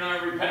 be. then you're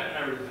not repenting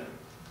everything.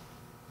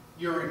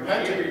 You're When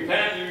repenting.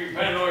 you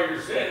repent of all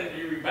your sins,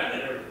 you repent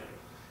of everything.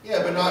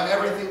 Yeah, but not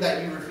everything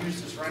that you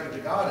refuse to surrender to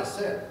God is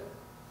sin.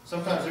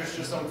 Sometimes there's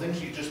just some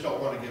things you just don't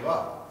want to give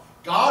up.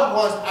 God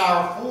wants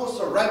our full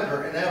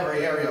surrender in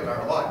every area of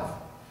our life.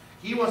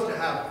 He wants to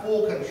have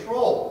full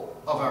control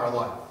of our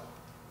life.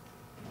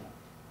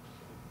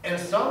 And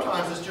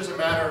sometimes it's just a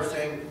matter of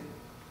saying,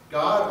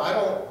 God,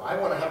 I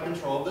want to have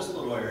control of this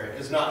little area.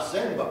 It's not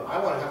sin, but I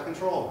want to have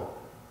control of it.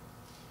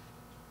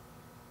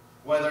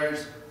 Whether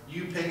it's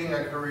you picking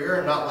a career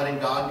and not letting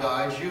God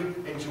guide you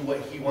into what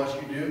He wants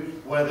you to do,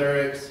 whether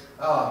it's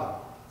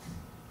God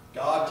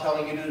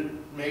telling you to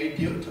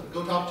maybe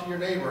go talk to your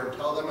neighbor and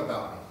tell them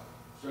about me.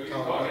 So you're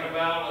talking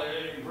about,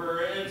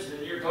 for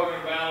instance, you're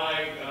talking about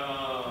like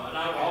an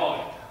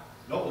alcoholic.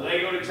 Nope. So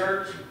they go to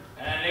church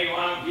and they go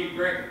out and keep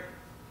drinking.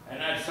 And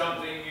that's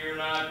something you're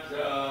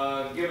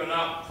not giving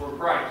up for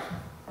Christ.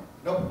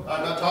 Nope,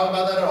 I'm not talking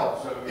about that at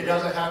all. So It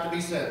doesn't have to be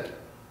sin.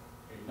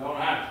 It don't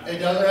have to. It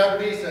doesn't have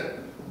to be sin.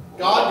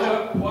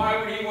 God Why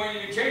would He want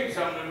you to change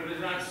something if it is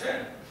not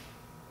sin?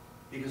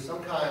 Because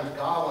sometimes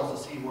God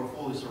wants to see we're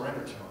fully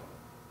surrendered to Him.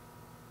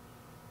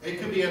 It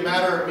could be a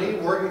matter of me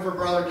working for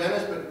Brother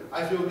Dennis, but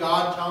I feel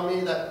God telling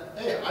me that,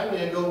 hey, I need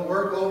to go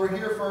work over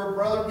here for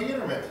Brother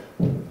Peterman.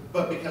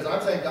 But because I'm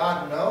saying,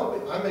 God,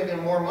 no, I'm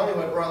making more money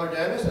with Brother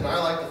Dennis, and I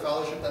like the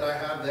fellowship that I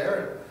have there,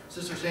 and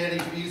Sister Sandy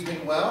feeds me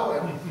well,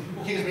 and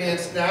keeps me in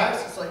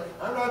snacks. It's like,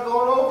 I'm not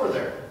going over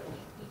there.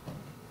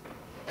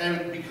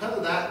 And because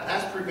of that,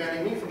 that's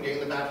preventing me from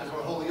getting the baptism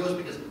of the Holy Ghost,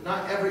 because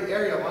not every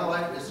area of my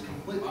life is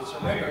completely I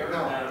surrendered. heard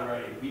No. that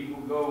already.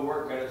 People go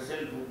work at a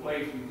sinful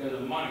place because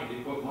of money.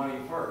 They put money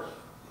first.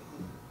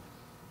 You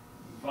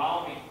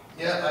follow me?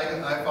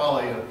 Yeah, I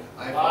follow you.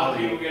 I A lot follow of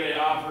people you. get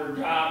offered a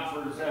job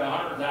for, say,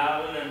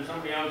 $100,000, and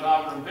somebody else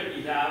offers them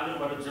 $50,000,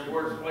 but it's a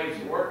worse place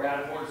to work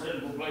at, a more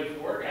sinful place to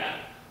work at.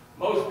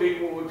 Most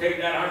people would take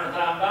that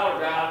 $100,000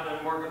 job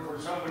than working for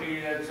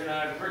somebody that's in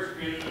a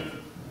Christian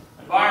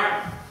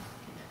environment.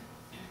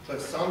 But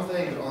some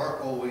things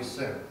aren't always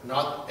sin.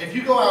 Not if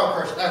you go out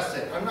and curse, that's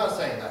sin. I'm not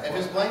saying that. If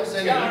it's plain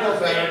sin, You and gotta you know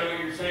understand better.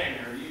 what you're saying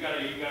there. You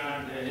gotta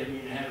have to hit me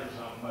in the head or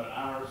something, but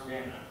I don't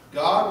understand that.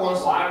 God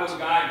wants, Why would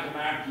God come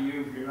after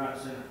you if you're not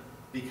sinning?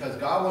 because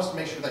God wants to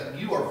make sure that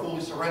you are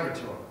fully surrendered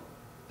to Him.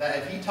 That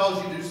if He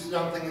tells you to do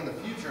something in the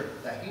future,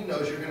 that He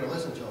knows you're going to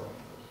listen to Him.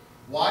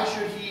 Why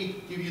should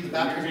He give you the You're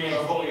baptism being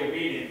of the fully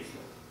obedient.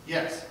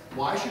 Yes.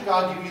 Why should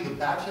God give you the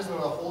baptism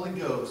of the Holy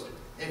Ghost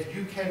if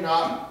you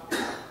cannot,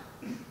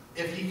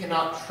 if He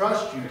cannot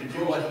trust you to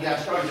do what He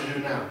asked you to do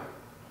now?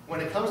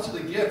 When it comes to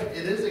the gift,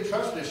 it is a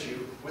trust issue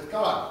with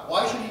God.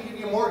 Why should He give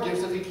you more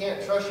gifts if He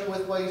can't trust you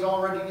with what He's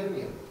already given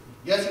you?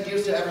 Yes, He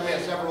gives to every man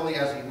severally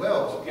as He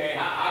wills. Okay,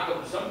 how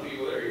come some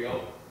people, there you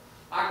go,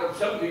 how come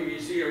some people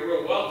you see are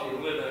real wealthy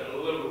and live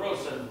a real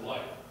sinful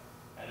life,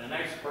 and the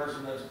next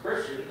person that's a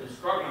Christian is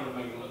struggling to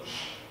make a living?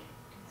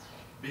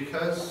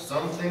 Because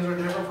some things are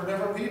different for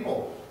different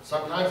people.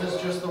 Sometimes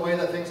it's just the way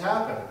that things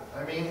happen.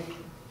 I mean,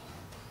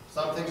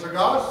 some things are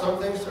God,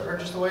 some things are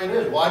just the way it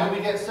is. Why did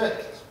we get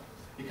sick?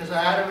 Because of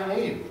Adam and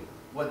Eve,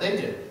 what they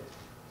did.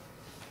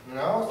 You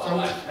know,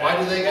 why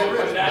did they get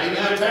rich? Maybe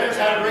their parents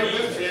had a great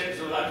business.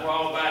 So that's why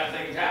all bad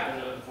things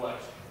happen to the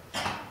flesh.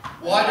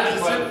 Why That's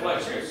does why the the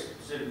flesh is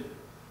sin.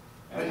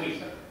 And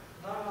we,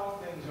 Not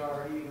all things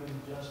are even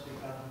just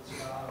because it's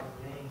God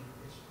ordained,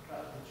 it's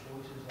because of the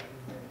choices that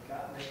we make.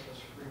 God makes us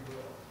free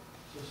will.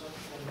 So some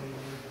people may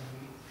live and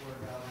meet where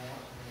God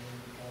wants them to live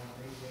because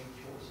they make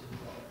choices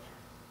that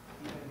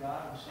even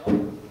God Himself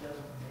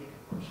doesn't make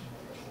a person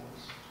make a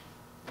choice.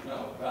 no,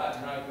 God's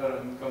not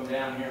gonna come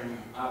down here and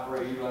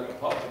operate you like a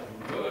puppet and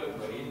do it,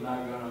 but He's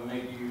not gonna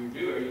make you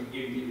do it, He's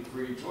giving you the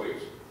free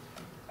choice.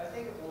 I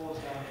think it boils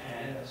down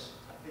to this.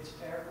 It's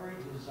every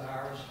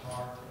desirous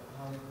heart that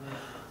hungry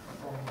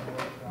for more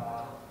of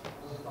God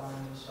will find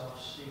themselves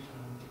seeking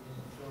in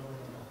the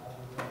filling of the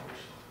Holy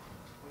Ghost.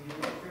 When you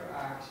look at your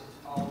acts, it's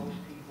always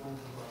people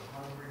who are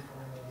hungry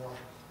for more,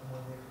 and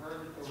when they heard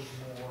that there was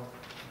more,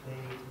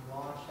 they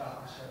launched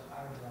out and said,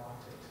 I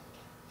want it.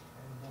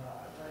 And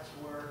that's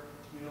where,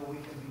 we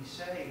can be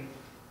saved,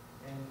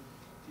 and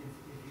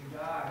if you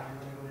die, you're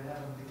going to go to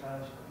heaven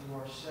because you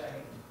are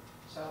saved.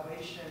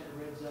 Salvation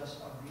rids us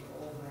of the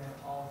old man,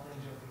 all things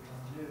have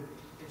become new.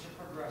 It's a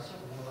progressive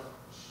work.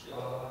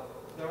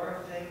 There are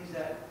things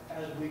that,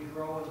 as we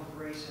grow in the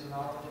grace and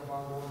knowledge of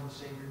our Lord and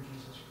Savior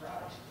Jesus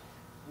Christ,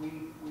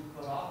 we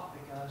put off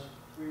because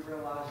we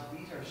realize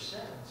these are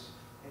sins,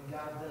 and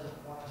God doesn't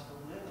want us to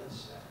live in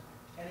sin.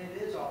 And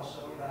it is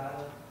also a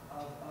battle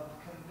of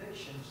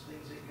convictions,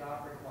 things that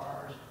God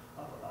requires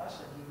of us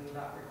that He may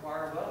not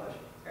require of others.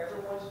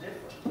 Everyone's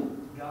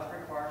different. God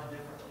requires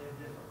differently of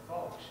different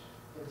folks.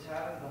 But it's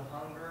having the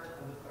hunger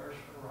and the thirst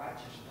for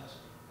righteousness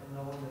and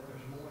knowing that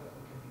there's more that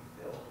we can be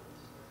filled.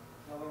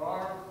 Now there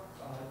are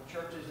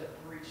churches that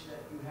preach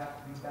that you have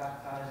to be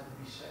baptized to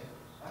be saved.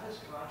 That is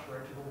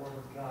contrary to the Word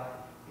of God.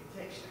 It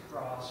takes the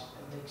cross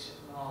and makes it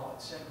null.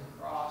 It's saying the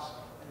cross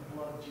and the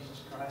blood of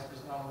Jesus Christ is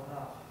not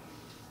enough.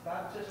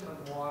 Baptism in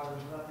water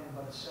is nothing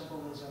but a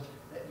symbolism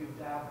that you've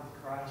died with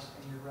Christ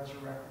and you're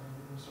resurrected in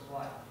newness of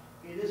life.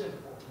 It is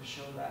important to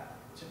show that.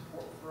 It's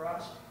important for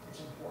us. It's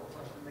important for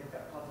us to make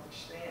that public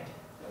stand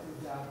that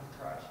we've died with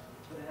Christ.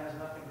 But it has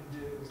nothing to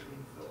do with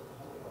being filled with the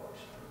Holy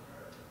Ghost.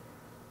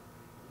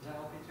 Does that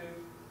help you too?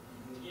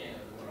 Yeah,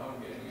 what I'm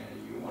getting at,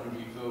 you want to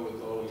be filled with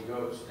the Holy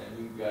Ghost, and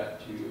you've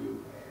got to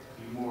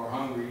be more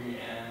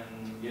hungry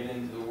and get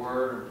into the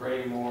Word and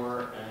pray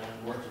more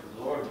and worship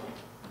the Lord more.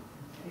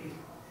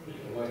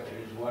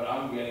 Is what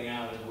I'm getting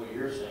out is what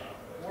you're saying.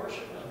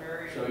 Worship is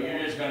very So you're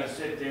just going to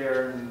sit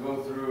there and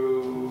go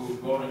through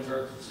going to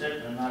church and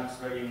sitting and not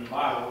studying the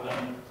Bible,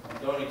 then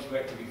don't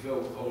expect to be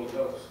filled with the Holy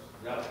Ghost.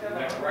 Is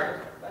that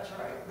correct? That's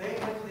right. They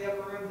went to the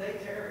upper room, they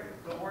tarried.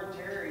 The word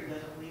tarry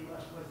doesn't leave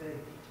us with a,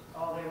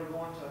 oh, they were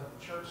going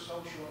to church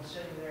social and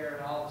sitting there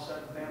and all of a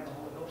sudden, bam, the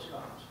Holy Ghost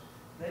comes.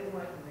 They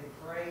went and they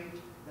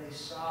prayed, they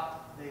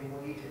sought, they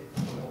waited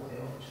for the Holy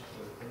Ghost.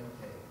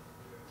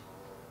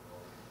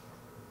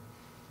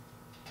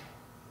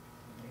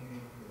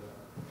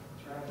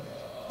 That's right.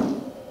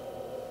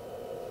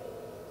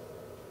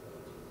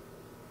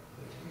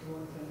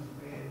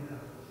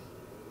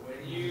 When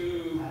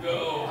you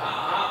go,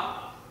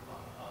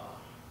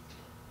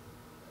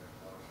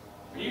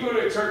 when you go to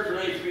a church where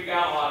they speak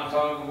out a lot of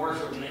tongues and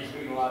worship and they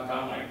speak a lot of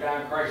tongues, like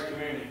down in Christ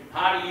Community,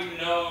 how do you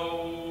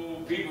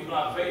know people's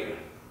not faking it?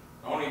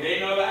 Only they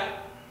know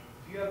that?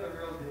 If you have the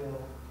real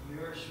deal,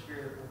 your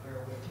spirit will bear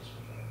witness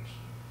with others.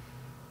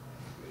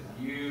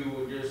 You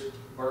will just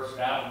burst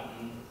out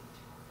and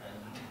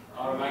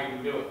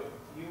automatically do it.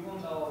 You will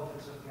know if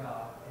it's of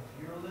God.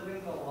 If you're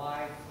living the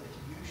life that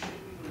you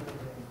should be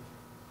living,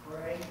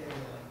 praying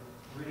daily,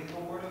 reading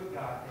the Word of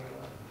God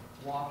daily,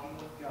 walking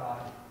with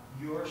God,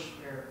 your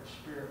spirit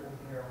will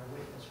bear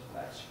witness with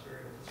that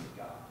spirit if it's of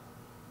God.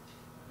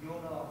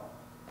 You'll know.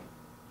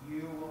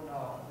 You will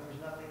know. There's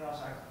nothing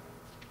else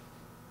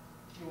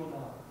you will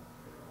know.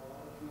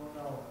 You will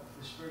know.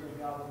 The Spirit of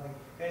God will make.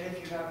 And if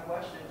you have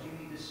questions, you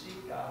need to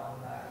seek God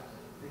on that.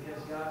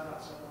 Because God's not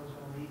someone who's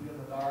going to leave you in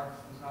the dark.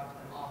 He's not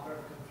an author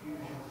of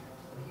confusion.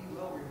 But He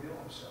will reveal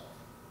Himself.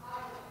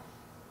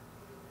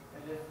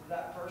 And if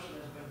that person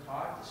has been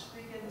taught to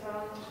speak in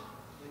tongues,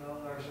 you know,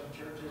 there are some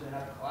churches that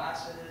have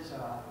classes. It's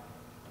not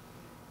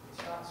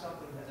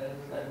something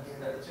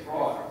That's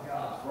fraud.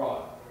 That's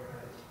fraud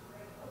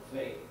of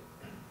faith.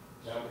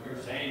 Is that what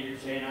you're saying? You're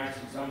saying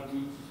actually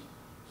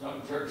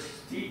some churches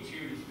teach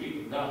you to speak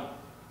in tongues.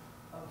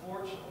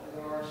 Unfortunately,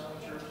 there are some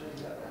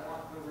churches that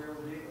want the real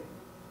deal.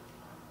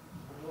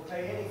 They'll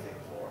pay anything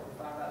for it. We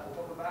found out in the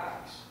book of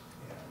Acts.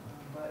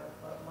 But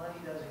money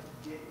doesn't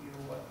get you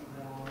what you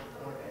want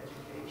or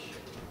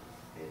education.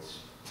 It's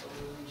a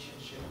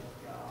relationship with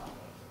God.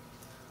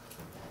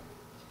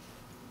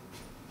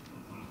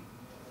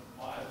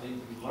 Well, I think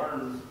you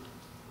learn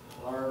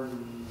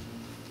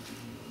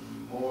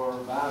more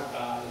about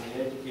God and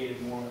get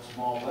educated more in a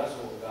small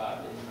vessel of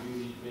God than you do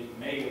these big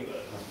mega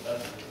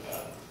vessels of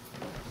God.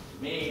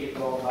 To me, it's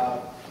all about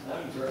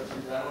them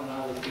churches. I don't know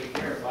how they take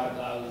care of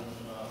 5,000.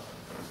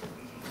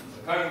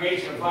 The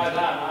congregation of 5,000,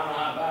 I don't know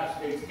how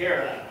Baptist takes care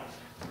of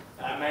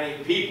that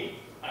many people.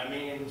 I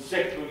mean,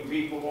 sickly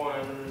people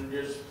and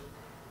just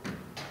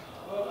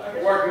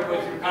working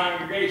with your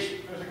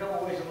congregation. There's a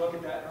couple ways to look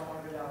at that. I don't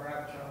want to go down a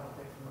rabbit trail. I don't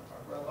think from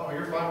our brother. Oh,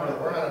 you're fine, brother.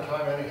 We're out of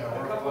time anyhow. A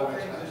We're couple of 5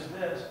 things minutes is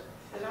this,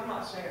 is I'm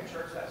not saying a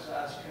church that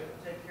size couldn't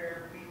take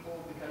care of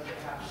people because they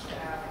have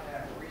staff, they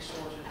have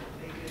resources,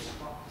 maybe it's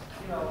small,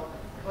 you know,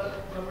 but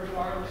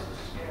regardless of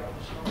scale,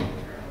 just know that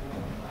you're in the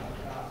will of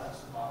God.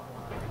 That's the bottom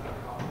line. No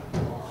matter how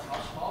big you are, how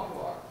small you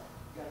are,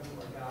 you got to be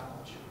what God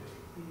wants you to be.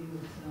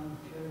 Even some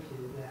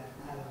churches that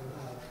have a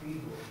lot of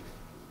people,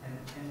 and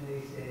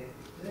they say,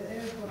 let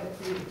everybody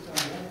see the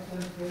song, that's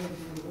contrary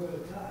to the Word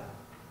of God.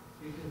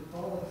 Because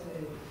Paul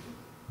said,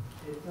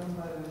 if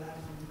somebody would ask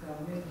them to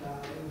come in,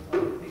 God,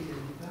 everybody speaking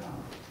in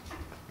tongues.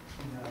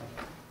 You know,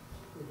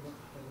 it was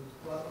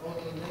what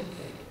only they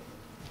say.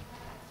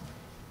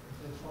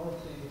 Because Paul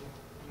said,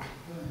 it's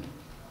good,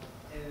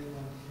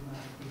 everyone should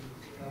not speak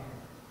in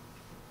tongues.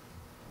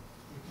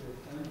 It's a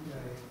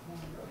contrary to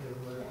the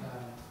Word of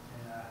God.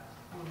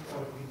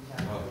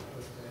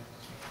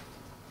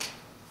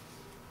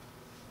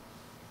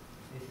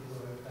 It's the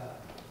Word of God.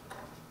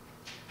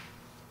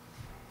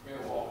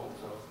 You're welcome,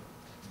 so.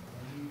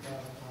 And you got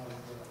to follow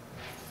the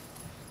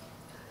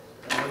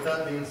And with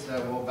that being said,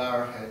 we'll bow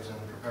our heads and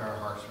prepare our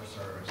hearts for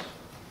service.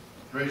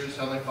 Gracious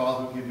Heavenly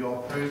Father, we give you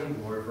all praise and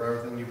glory for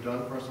everything you've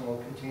done for us and will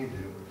continue to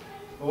do.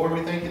 Lord,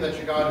 we thank you that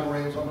you're God who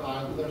reigns on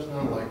high, but there's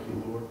none like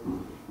you, Lord.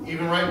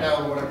 Even right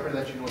now, Lord, I pray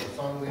that you know the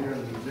song leader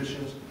and the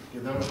musicians,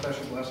 give them a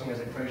special blessing as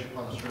they praise you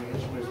upon the string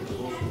instruments and the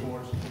vocal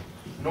cords.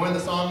 Knowing the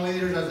song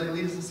leaders as they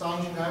lead us in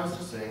songs you have us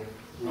to sing.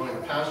 Knowing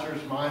the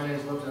pastor's mind and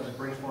his lips as he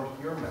brings forth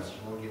your message,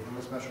 Lord, give him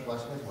a special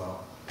blessing as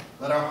well.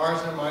 Let our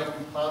hearts and minds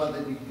be plowed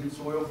that they be good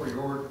soil for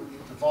your word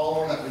to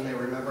follow, that we may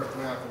remember it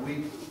throughout the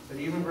week, but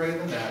even greater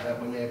than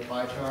that we may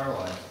apply to our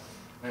life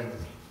and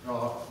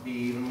be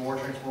even more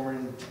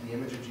transformed into the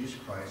image of Jesus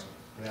Christ.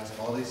 We ask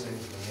all these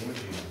things in the name of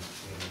Jesus.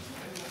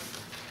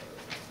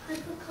 Amen.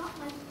 I forgot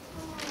my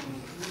phone.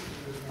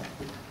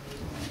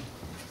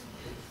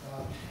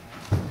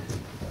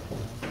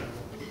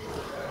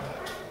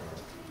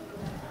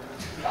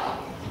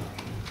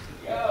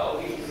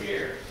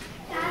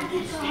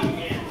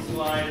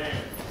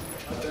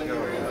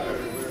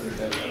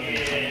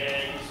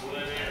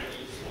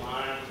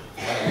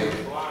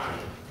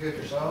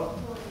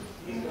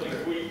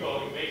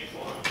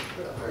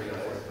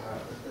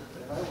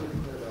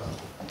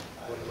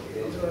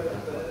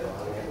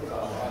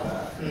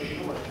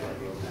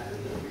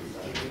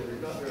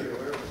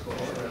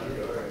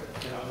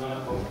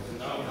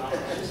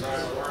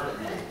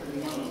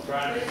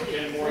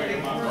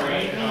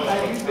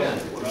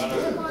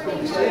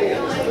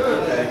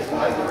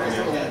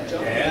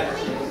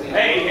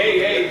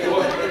 Hey,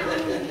 boy.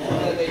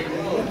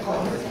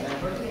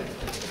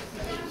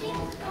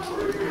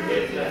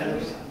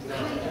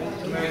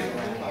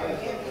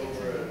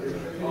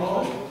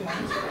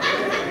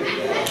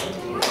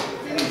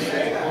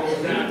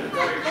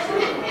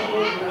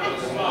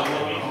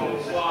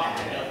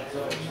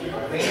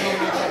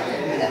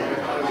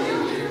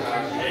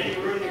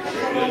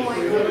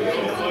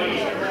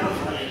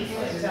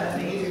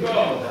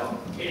 Go.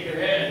 Get your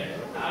head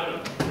out of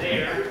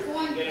there.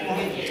 Get it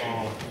in here.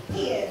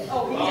 Good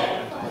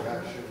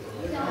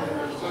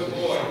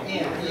boy.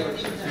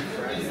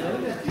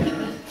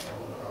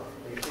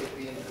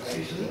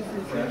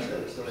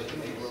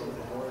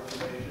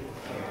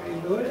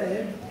 Go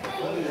ahead.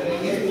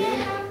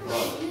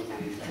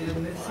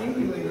 They'll see you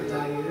when you're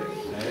not here.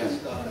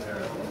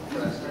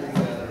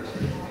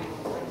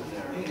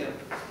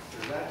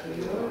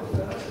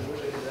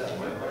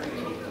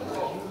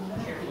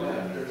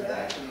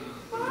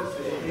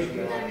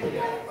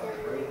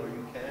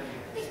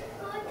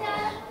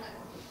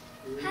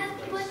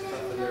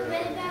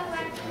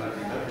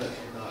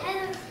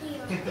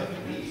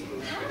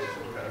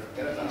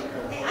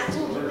 I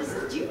told you this.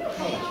 Do you know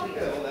how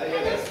much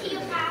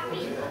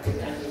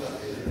we go?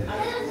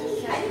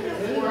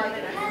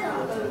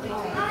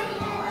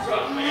 What's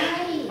up,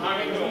 man? How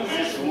you doing,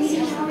 man?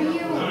 How are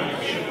you?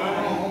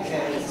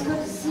 It's good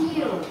to see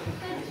you.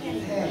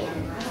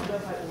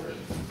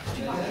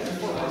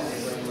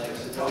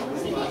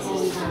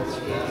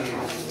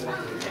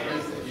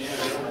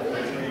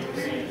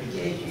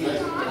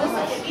 I was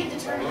like, if you had to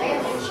turn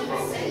around, you should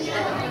have said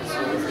that.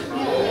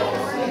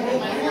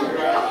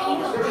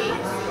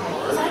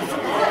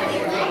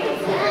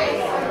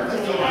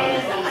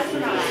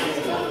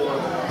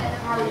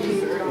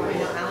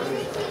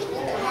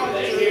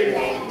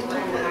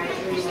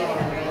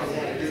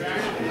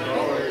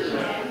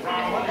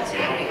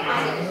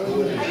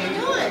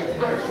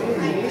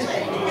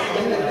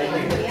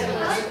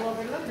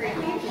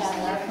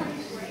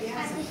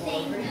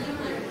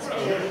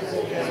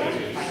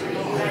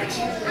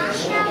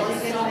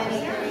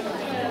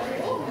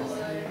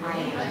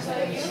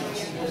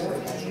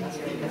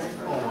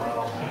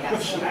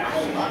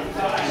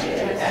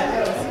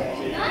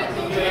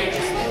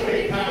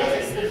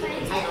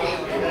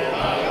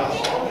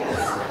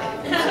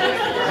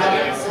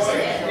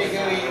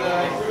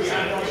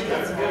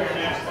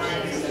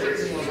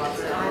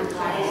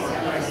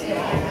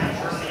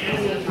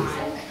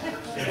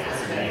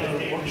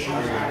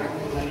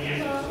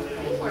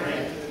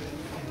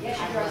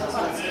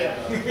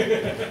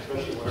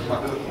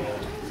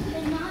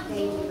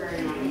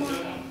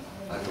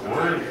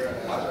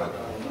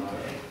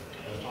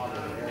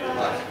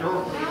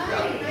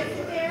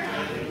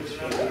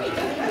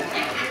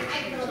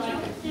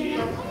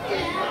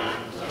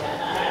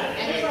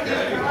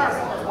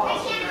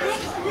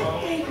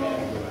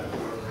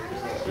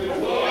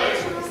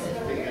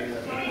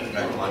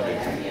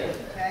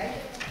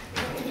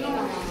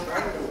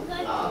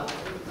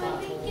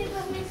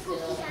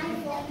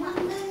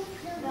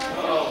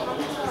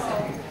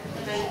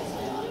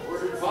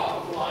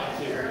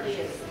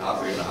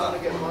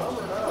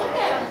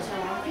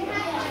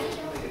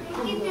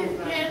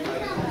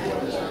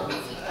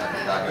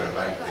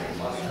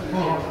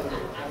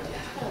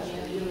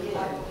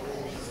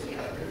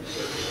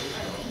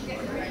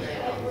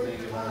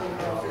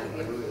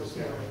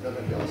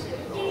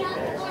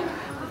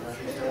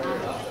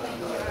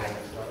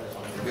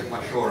 Get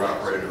my shoulder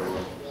operated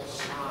on.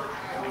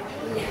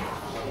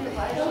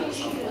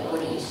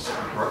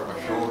 Hurt my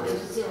shoulder.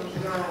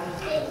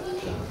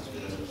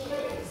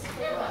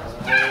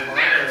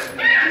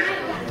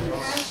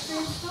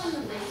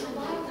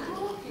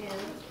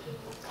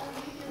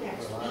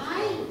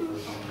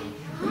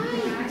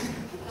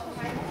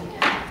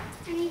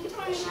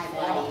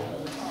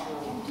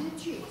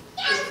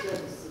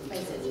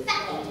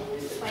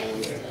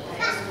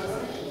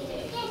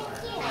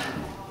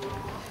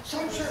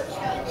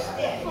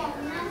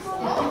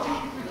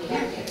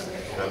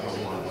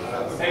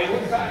 Hey,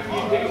 what time do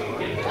you think you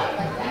get back?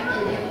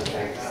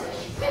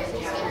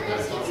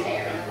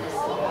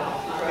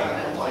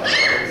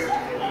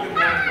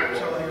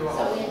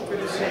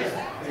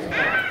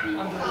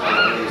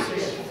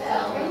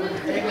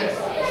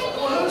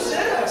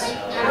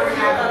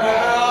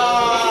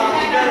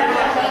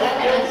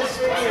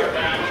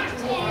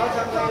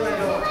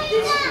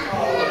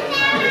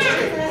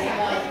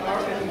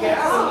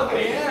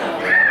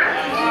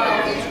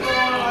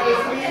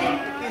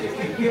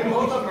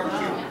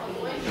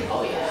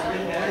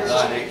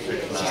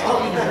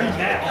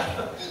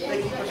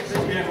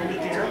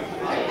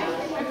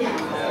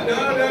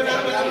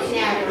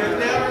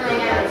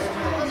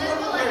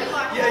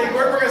 Yeah, you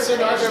we're gonna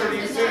send ours over to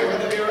you too,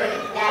 wouldn't that be all right?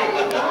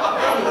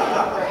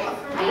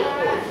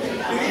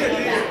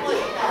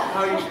 How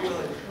are you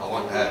feeling? I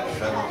want to have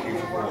 7 Q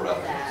support up.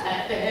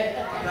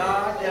 No,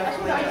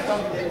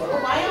 definitely.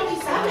 Well, why only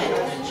 7?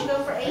 Didn't you go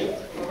for 8?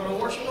 We're gonna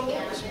worship the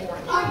Lord this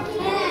morning.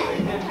 Okay.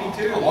 Me I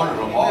too. wanted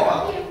them all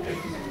out.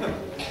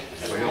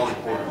 So he only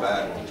poured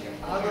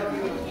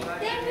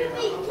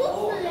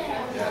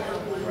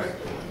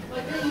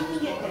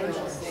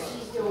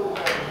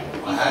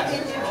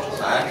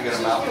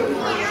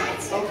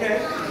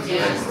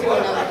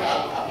another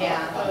day,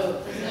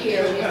 yeah.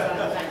 Here, we have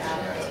to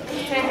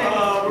find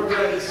out. We're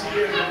glad to see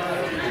you.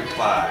 Everybody.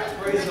 Bye.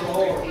 Praise the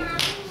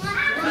Lord.